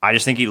I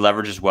just think he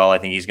leverages well. I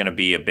think he's going to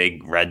be a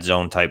big red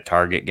zone type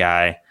target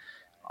guy.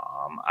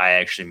 I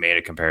actually made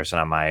a comparison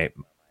on my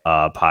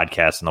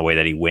podcast, and the way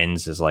that he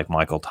wins is like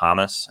Michael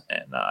Thomas.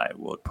 And I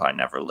would probably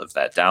never live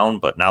that down.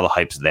 But now the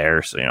hype's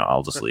there. So,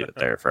 I'll just leave it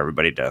there for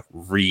everybody to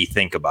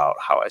rethink about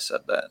how I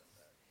said that.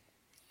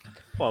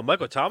 Well,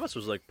 Michael Thomas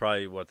was like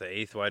probably, the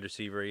 8th wide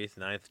receiver, 8th,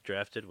 9th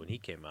drafted when he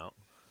came out.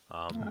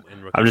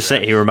 I'm just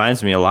saying he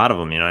reminds me a lot of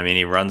him.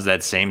 He runs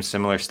that same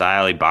similar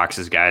style. He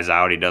boxes guys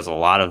out. He does a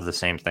lot of the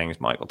same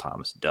things Michael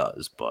Thomas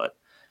does, but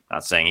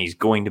not saying he's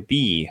going to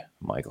be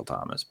Michael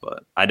Thomas,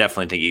 but I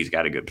definitely think he's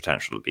got a good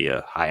potential to be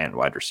a high-end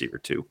wide receiver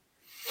too.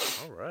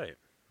 All right.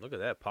 Look at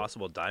that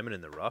possible diamond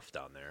in the rough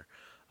down there.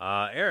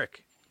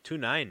 Eric,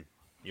 2-9,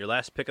 your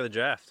last pick of the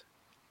draft.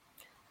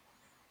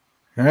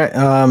 All right.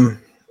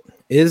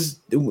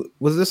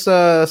 Was this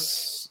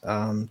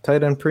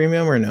tight end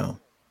premium or no?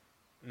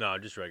 No,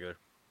 just regular.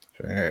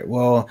 All right.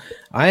 Well,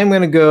 I am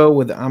going to go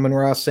with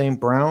Amon-Ra St.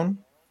 Brown.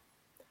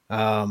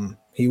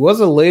 He was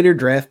a later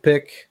draft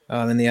pick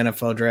in the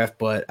NFL draft,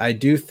 but I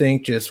do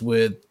think just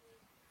with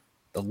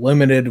the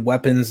limited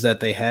weapons that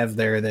they have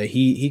there, that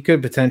he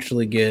could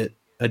potentially get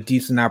a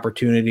decent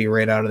opportunity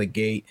right out of the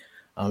gate,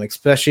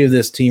 especially if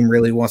this team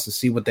really wants to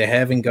see what they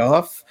have in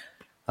Goff.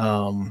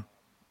 I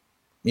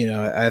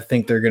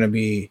think they're going to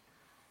be,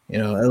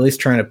 at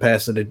least trying to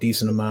pass it a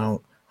decent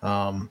amount.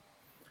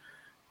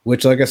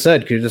 Which, like I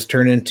said, could just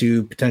turn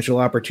into potential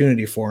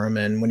opportunity for him.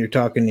 And when you're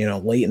talking,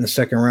 late in the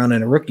second round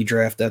in a rookie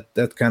draft,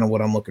 that's kind of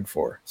what I'm looking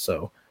for.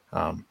 So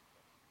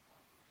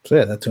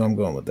that's who I'm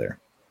going with there.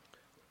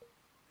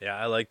 Yeah,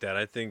 I like that.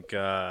 I think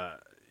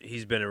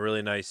he's been a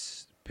really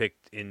nice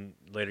picked in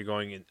later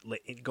going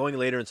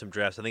later in some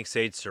drafts. I think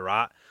Sage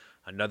Surratt,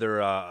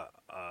 another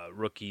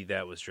rookie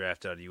that was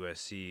drafted out of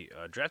USC,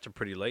 drafted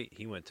pretty late.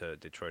 He went to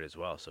Detroit as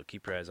well, so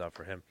keep your eyes out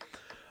for him.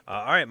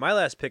 All right, my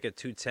last pick at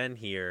 210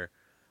 here.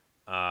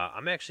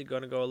 I'm actually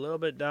going to go a little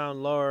bit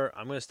down lower.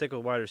 I'm going to stick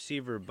with wide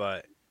receiver,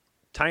 but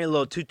tiny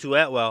little Tutu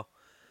Atwell,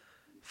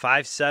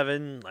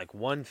 5'7", like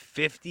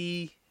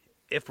 150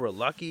 if we're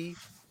lucky.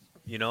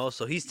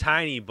 So he's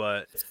tiny,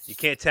 but you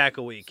can't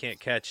tackle what you can't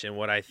catch. And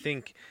what I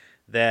think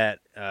that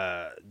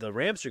the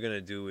Rams are going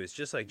to do is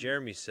just like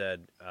Jeremy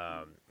said.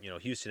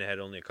 Houston had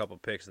only a couple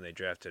picks and they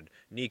drafted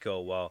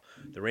Nico. Well,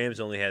 the Rams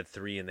only had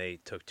 3 and they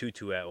took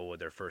Tutu Atwell with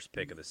their first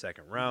pick of the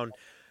second round.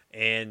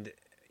 And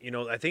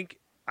I think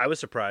I was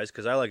surprised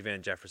because I like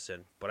Van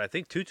Jefferson, but I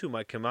think Tutu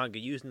might come out and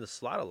get used in the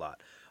slot a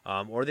lot,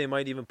 or they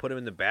might even put him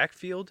in the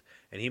backfield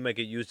and he might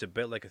get used a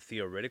bit like a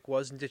Theo Riddick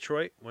was in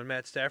Detroit when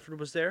Matt Stafford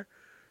was there.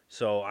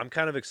 So I'm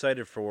kind of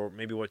excited for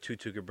maybe what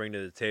Tutu could bring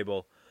to the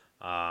table,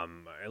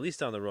 at least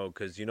down the road,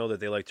 because that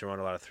they like to run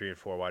a lot of 3 and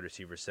 4 wide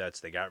receiver sets.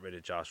 They got rid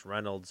of Josh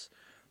Reynolds,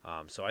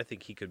 so I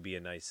think he could be a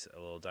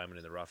little diamond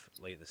in the rough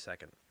late in the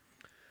second.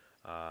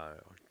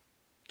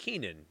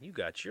 Keenan, you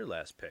got your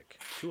last pick,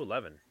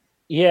 211.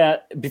 Yeah,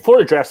 before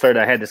the draft started,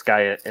 I had this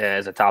guy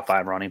as a top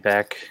 5 running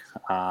back,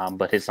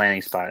 but his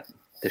landing spot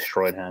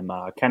destroyed him.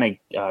 Kenny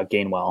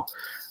Gainwell,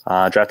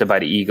 drafted by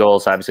the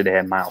Eagles. Obviously, they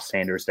had Miles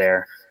Sanders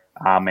there.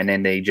 And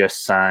then they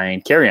just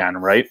signed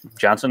Kerryon, right,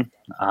 Johnson.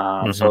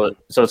 So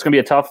it's going to be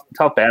a tough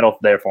battle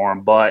there for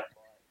him. But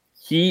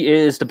he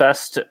is the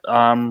best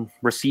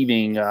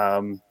receiving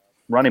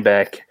running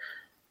back,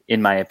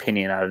 in my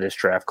opinion, out of this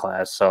draft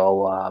class.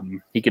 So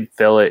he could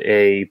fill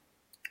who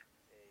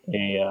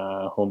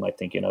am I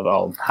thinking of?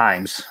 Oh,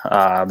 Himes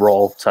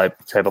role type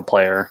of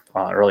player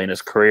early in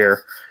his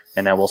career,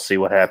 and then we'll see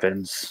what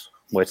happens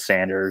with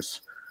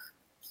Sanders.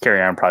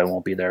 Kerryon probably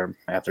won't be there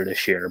after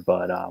this year,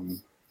 but.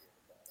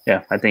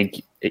 Yeah, I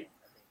think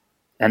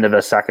end of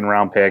a second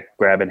round pick,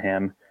 grabbing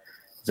him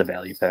is a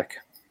value pick.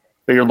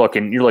 But you're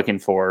looking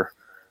for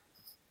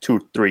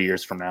 2-3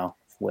 years from now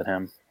with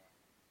him.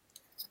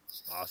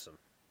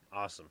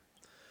 Awesome.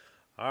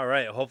 All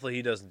right. Hopefully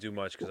he doesn't do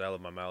much because I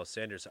love my Miles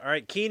Sanders. All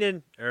right,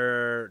 Keenan,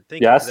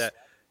 thank you for that.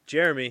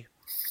 Jeremy,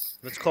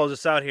 let's close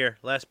this out here.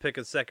 Last pick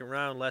of the second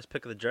round, last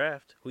pick of the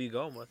draft. Who you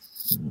going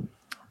with?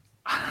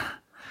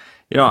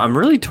 I'm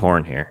really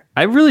torn here.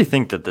 I really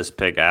think that this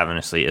pick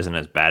honestly isn't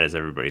as bad as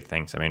everybody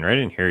thinks. I mean, right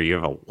in here, you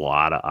have a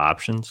lot of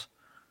options.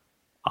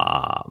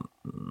 I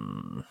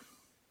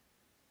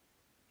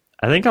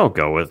think I'll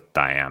go with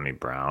Dyami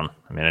Brown.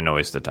 I mean, I know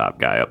he's the top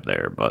guy up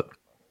there, but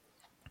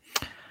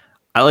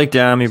I like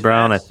Dyami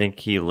Brown. I think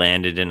he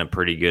landed in a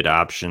pretty good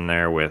option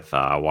there with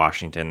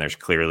Washington. There's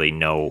clearly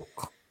no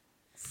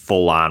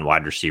full-on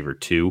wide receiver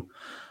 2.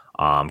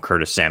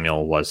 Curtis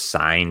Samuel was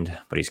signed,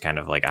 but he's kind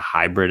of like a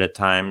hybrid at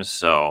times.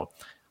 So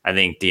I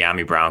think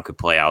Dyami Brown could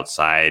play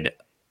outside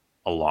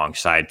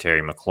alongside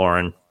Terry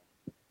McLaurin.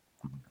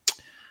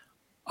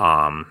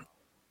 However,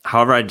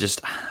 I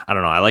don't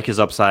know. I like his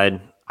upside.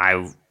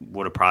 I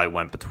would have probably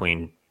went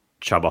between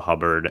Chuba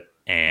Hubbard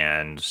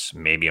and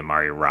maybe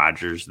Amari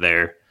Rodgers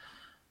there.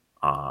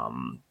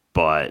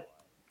 But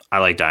I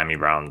like Dyami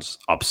Brown's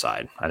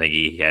upside. I think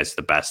he has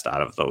the best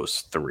out of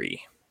those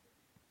 3.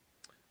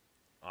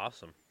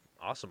 Awesome.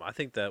 I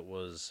think that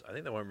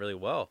went really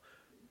well.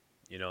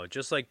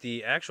 Just like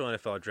the actual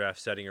NFL draft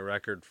setting a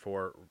record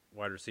for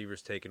wide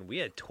receivers taken, we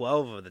had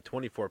 12 of the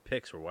 24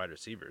 picks were wide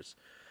receivers.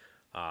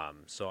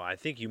 So I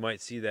think you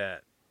might see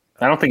that.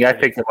 I don't think I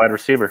picked a wide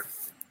receiver.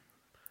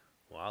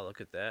 Wow,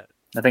 look at that.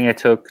 I think I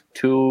took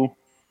 2.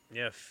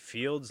 Yeah,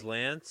 Fields,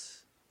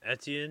 Lance,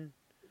 Etienne.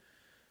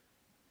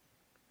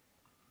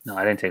 No,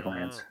 I didn't take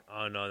Lance.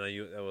 No,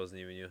 that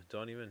wasn't even you.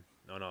 Don't even.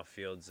 No,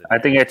 Fields. I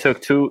think I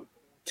took two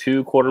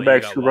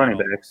quarterbacks, 2 running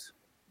backs.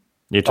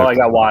 I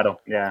got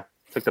Waddle. Yeah,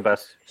 took the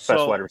best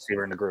wide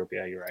receiver in the group.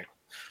 Yeah, you're right.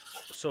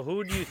 So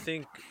who do you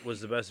think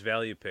was the best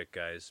value pick,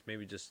 guys?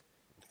 Maybe just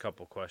a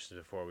couple questions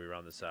before we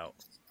round this out.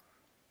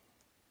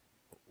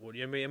 What do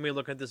you mean?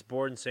 Looking at this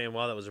board and saying,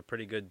 "Wow, that was a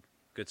pretty good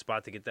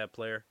spot to get that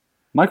player."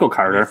 Michael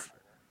Carter.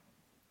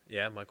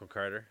 Yeah, Michael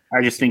Carter.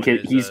 I just think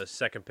he's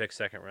second pick,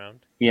 second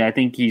round. Yeah, I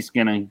think he's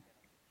gonna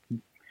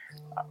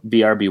be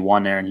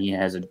RB1 there, and he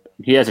has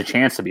a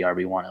chance to be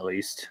RB1 at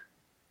least.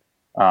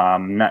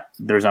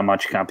 There's not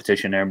much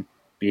competition there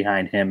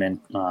behind him and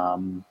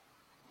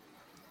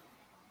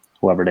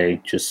whoever they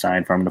just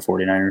signed from the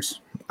 49ers.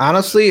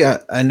 Honestly,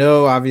 I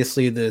know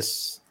obviously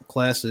this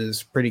class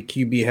is pretty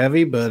QB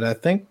heavy, but I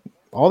think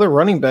all the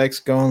running backs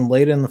going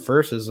late in the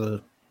first is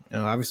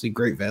obviously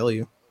great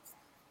value.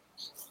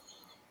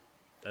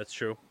 That's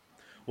true.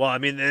 Well, I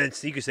mean,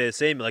 you could say the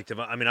same. Like,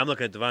 I'm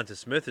looking at Devonta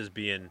Smith as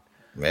being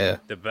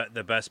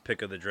the best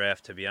pick of the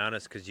draft, to be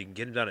honest, because you can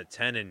get him down at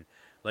 10, and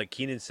like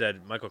Keenan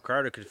said, Michael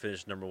Carter could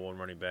finish number 1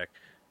 running back.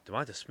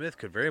 Devonta Smith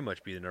could very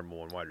much be the number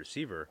 1 wide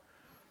receiver.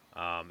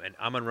 And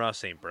Amon-Ra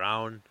St.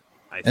 Brown.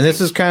 This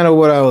is kind of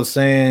what I was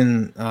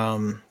saying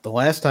the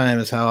last time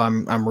is how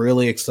I'm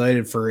really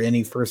excited for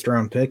any first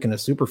round pick in a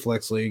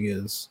Superflex league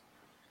is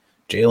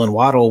Jalen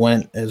Waddle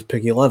went as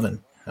pick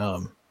 11.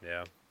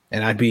 Yeah.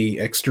 And I'd be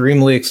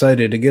extremely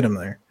excited to get him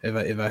there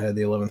if I had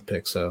the 11th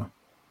pick. So,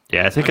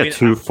 yeah, I think at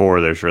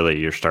 2-4,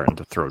 you're starting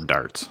to throw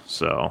darts.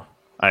 So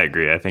I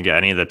agree. I think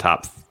any of the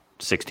top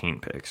 16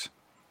 picks,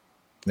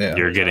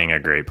 you're getting a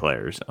great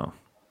player. So I'm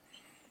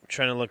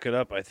trying to look it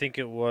up. I think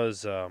it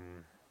was out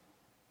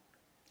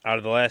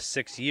of the last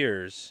 6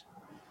 years,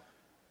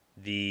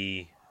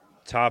 the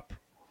top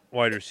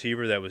wide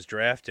receiver that was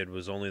drafted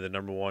was only the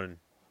number one,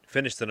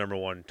 finished the number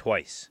one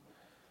twice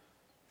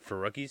for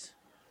rookies.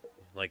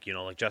 Like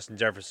Justin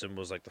Jefferson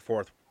was like the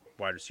fourth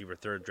wide receiver,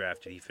 third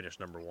drafted. He finished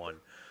number one.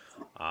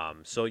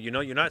 So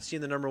you're not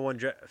seeing the number one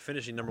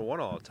finishing number one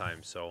all the time.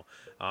 So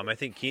I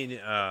think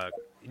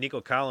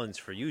Nico Collins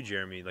for you,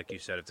 Jeremy, like you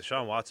said, if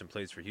Deshaun Watson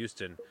plays for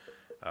Houston,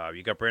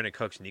 you got Brandon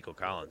Cooks, and Nico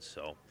Collins.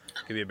 So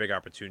it could be a big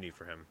opportunity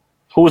for him.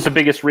 Who was the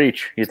biggest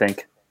reach, you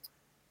think?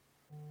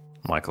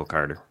 Michael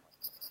Carter.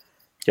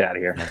 Get out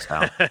of here. That's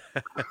down.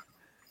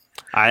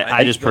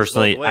 I just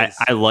personally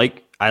I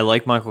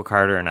like Michael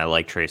Carter and I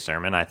like Trey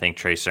Sermon. I think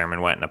Trey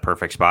Sermon went in a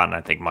perfect spot, and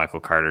I think Michael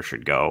Carter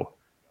should go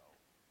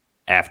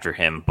after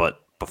him,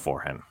 but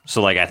before him.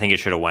 So I think it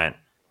should have went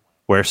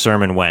where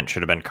Sermon went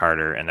should have been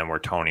Carter, and then where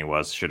Tony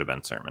was should have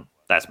been Sermon.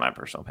 That's my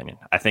personal opinion.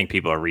 I think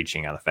people are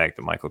reaching on the fact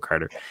that Michael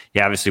Carter, he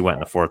obviously went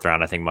in the 4th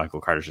round. I think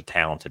Michael Carter's a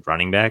talented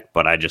running back,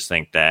 but I just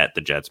think that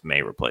the Jets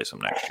may replace him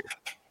next year.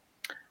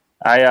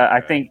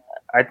 I think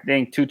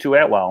Tutu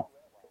Atwell.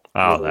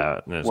 Oh,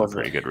 that is a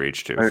pretty good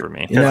reach too for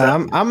me. Yeah,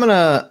 I'm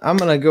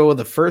gonna go with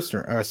the first.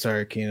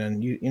 Sorry,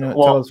 Keenan.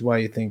 Tell us why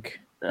you think.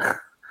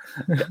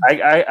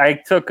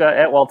 I took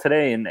Atwell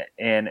today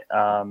in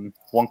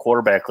one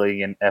quarterback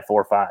league at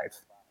 4-5.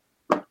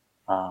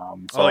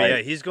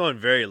 He's going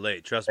very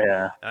late. Trust me.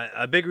 Yeah.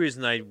 A big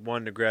reason I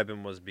wanted to grab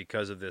him was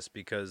because of this.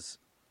 Because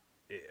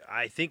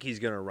I think he's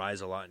going to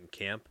rise a lot in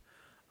camp.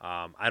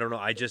 I don't know.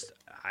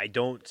 I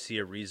don't see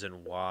a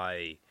reason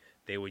why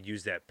they would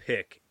use that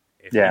pick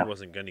if he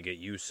wasn't going to get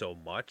used so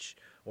much,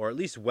 or at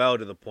least well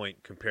to the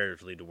point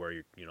comparatively to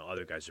where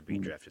other guys are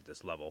being drafted at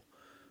this level.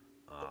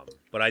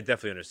 But I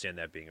definitely understand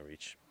that being a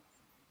reach.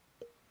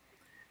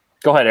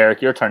 Go ahead,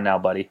 Eric. Your turn now,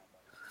 buddy.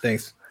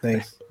 Thanks.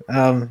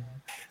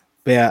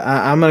 But yeah,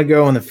 I'm gonna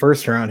go in the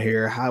first round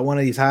here. One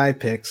of these high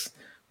picks,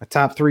 a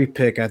top 3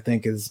 pick, I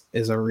think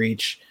is a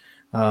reach.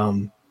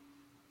 And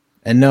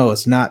no,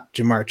 it's not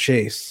Jamar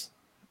Chase.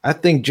 I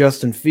think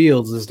Justin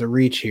Fields is the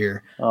reach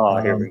here.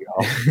 Oh, here we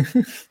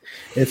go.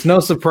 It's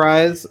no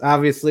surprise.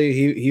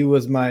 Obviously, he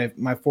was my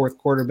 4th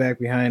quarterback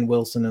behind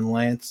Wilson and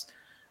Lance.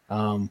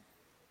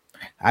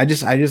 I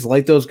just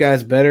like those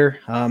guys better.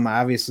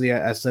 Obviously,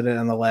 I said it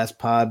on the last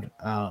pod.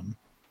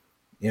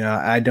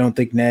 I don't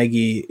think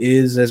Nagy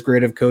is as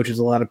great of a coach as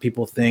a lot of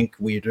people think.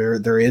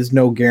 There is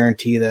no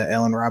guarantee that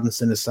Allen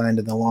Robinson is signed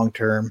in the long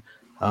term.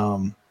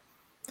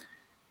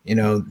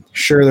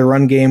 Sure, the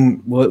run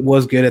game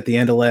was good at the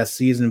end of last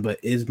season, but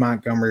is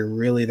Montgomery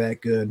really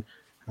that good?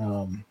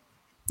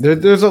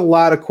 There's a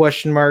lot of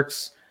question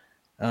marks,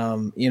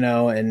 and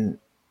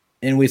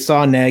we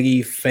saw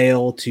Nagy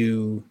fail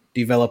to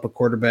develop a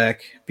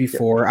quarterback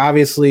before. Yeah.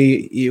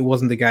 Obviously, it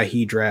wasn't the guy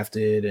he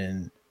drafted,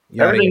 and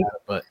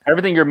but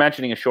everything you're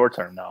mentioning is short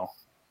term, though.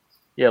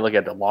 Yeah, look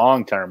at the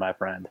long term, my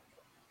friend.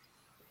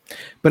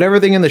 But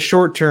everything in the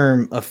short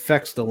term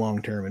affects the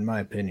long term, in my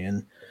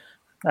opinion.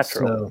 That's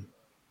true.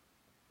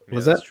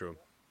 So, that's true?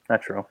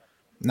 Not true.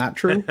 Not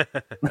true.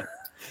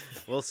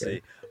 We'll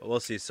see. We'll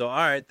see. So, all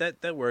right,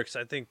 that works.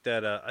 I think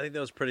that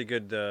was pretty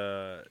good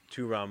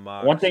 2-round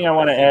mock. One thing I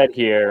want to add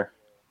here,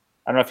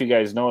 I don't know if you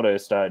guys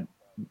noticed,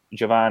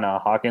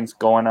 Javon Hawkins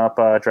going up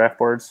draft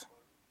boards,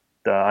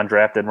 the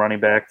undrafted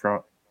running back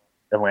from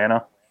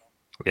Atlanta.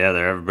 Yeah,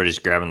 everybody's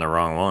grabbing the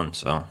wrong one.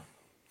 So,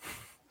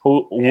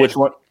 which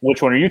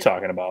one are you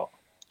talking about?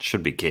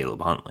 Should be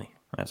Caleb Huntley.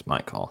 That's my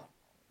call.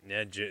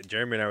 Yeah,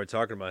 Jeremy and I were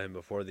talking about him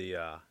before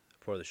the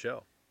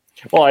show.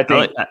 Well, I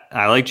think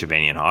I like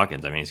Javanian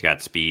Hawkins. I mean, he's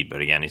got speed,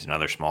 but again, he's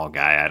another small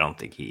guy. I don't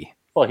think he.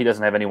 Well, he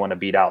doesn't have anyone to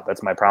beat out.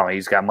 That's my problem.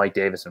 He's got Mike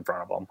Davis in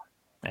front of him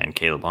and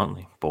Caleb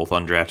Huntley, both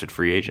undrafted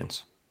free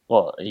agents.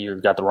 Well, you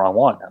got the wrong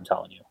one. I'm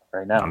telling you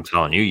right now. I'm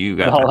telling you, you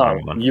got the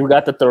wrong one. You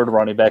got the 3rd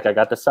running back. I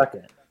got the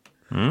 2nd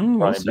running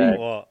back.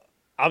 Well,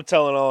 I'm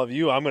telling all of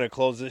you, I'm going to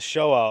close this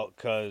show out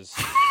because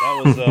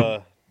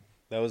that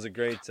was a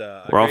great.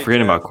 We're all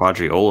forgetting about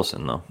Quadri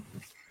Olison, though.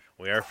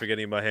 We are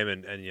forgetting about him,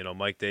 and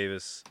Mike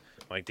Davis.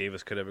 Mike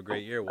Davis could have a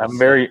great year.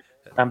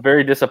 I'm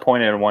very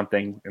disappointed in one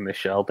thing in the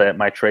show, that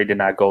my trade did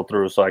not go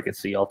through, so I could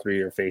see all 3 of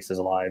your faces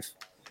live.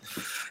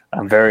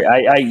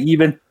 I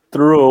even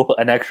threw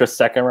an extra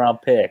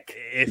 2nd-round pick.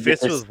 If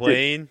it's with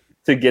Wayne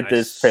to get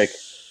this pick,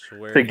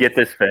 to get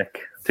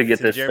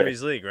this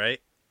Jeremy's league, right?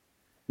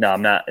 No,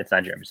 I'm not. It's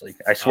not Jeremy's league.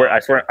 I swear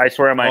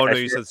on my. Oh no,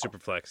 you said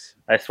Superflex.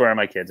 I swear on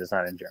my kids, it's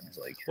not in Jeremy's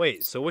league.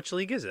 Wait, so which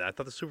league is it? I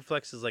thought the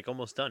Superflex is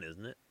almost done,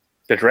 isn't it?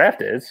 The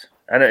draft is.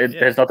 And it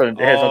has nothing.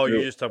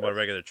 You're just talking about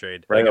regular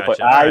trade. Right,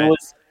 but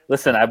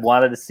I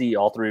wanted to see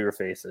all 3 of your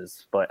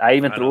faces, but I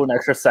even threw an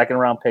extra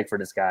 2nd-round pick for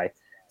this guy.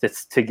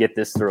 to get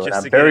this through. And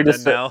I'm very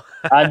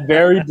I'm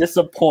very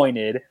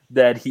disappointed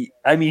that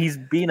he's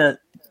being a,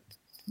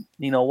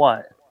 you know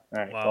what? All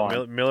right,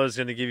 wow, Miller's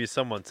going to give you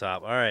someone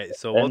top. All right,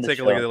 so we'll take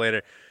a look at it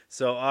later.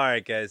 So, all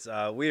right, guys,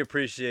 we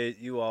appreciate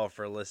you all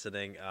for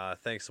listening.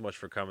 Thanks so much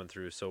for coming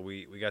through. So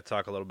we got to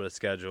talk a little bit of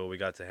schedule. We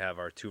got to have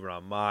our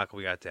 2-round mock.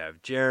 We got to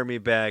have Jeremy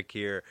back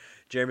here.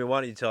 Jeremy,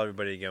 why don't you tell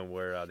everybody again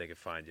where they can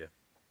find you?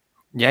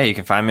 Yeah, you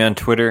can find me on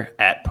Twitter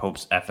at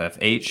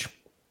PopesFFH.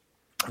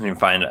 You can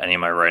find any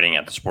of my writing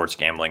at the Sports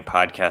Gambling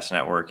Podcast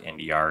Network and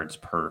Yards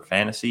Per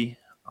Fantasy.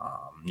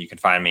 You can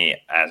find me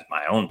as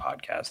my own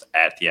podcast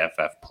at the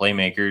FF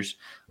Playmakers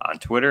on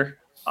Twitter.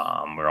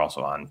 We're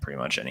also on pretty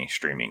much any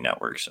streaming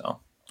network. So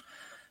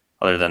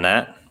other than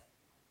that,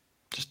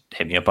 just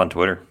hit me up on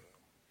Twitter.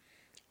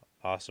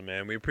 Awesome,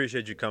 man. We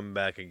appreciate you coming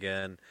back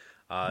again.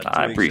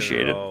 I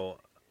appreciate it.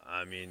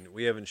 I mean,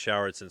 we haven't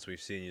showered since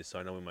we've seen you, so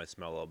I know we might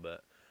smell a little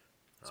bit.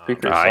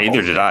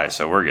 Either did I,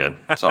 so we're good.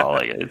 It's all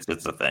like it's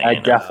a thing. I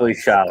definitely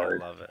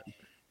showered. I love it.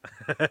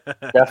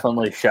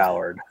 Definitely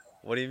showered.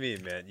 What do you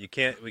mean, man?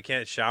 We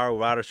can't shower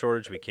without a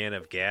shortage. We can't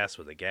have gas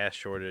with a gas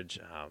shortage.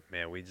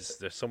 Man,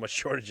 there's so much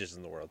shortages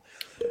in the world.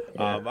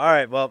 Yeah. All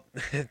right, well,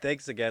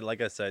 thanks again.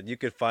 Like I said, you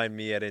could find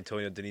me at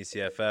Antonio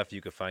Denisi FF.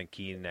 You could find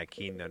Keenan at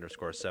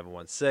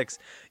Keenan_716.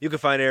 You can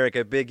find Eric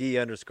at Big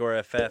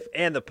E_FF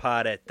and the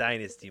pod at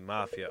Dynasty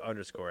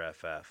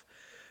Mafia_FF.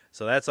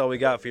 So that's all we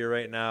got for you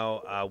right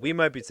now. We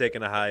might be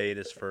taking a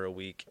hiatus for a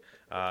week.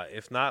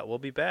 If not, we'll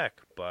be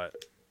back. But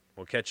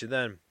we'll catch you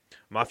then.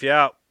 Mafia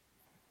out.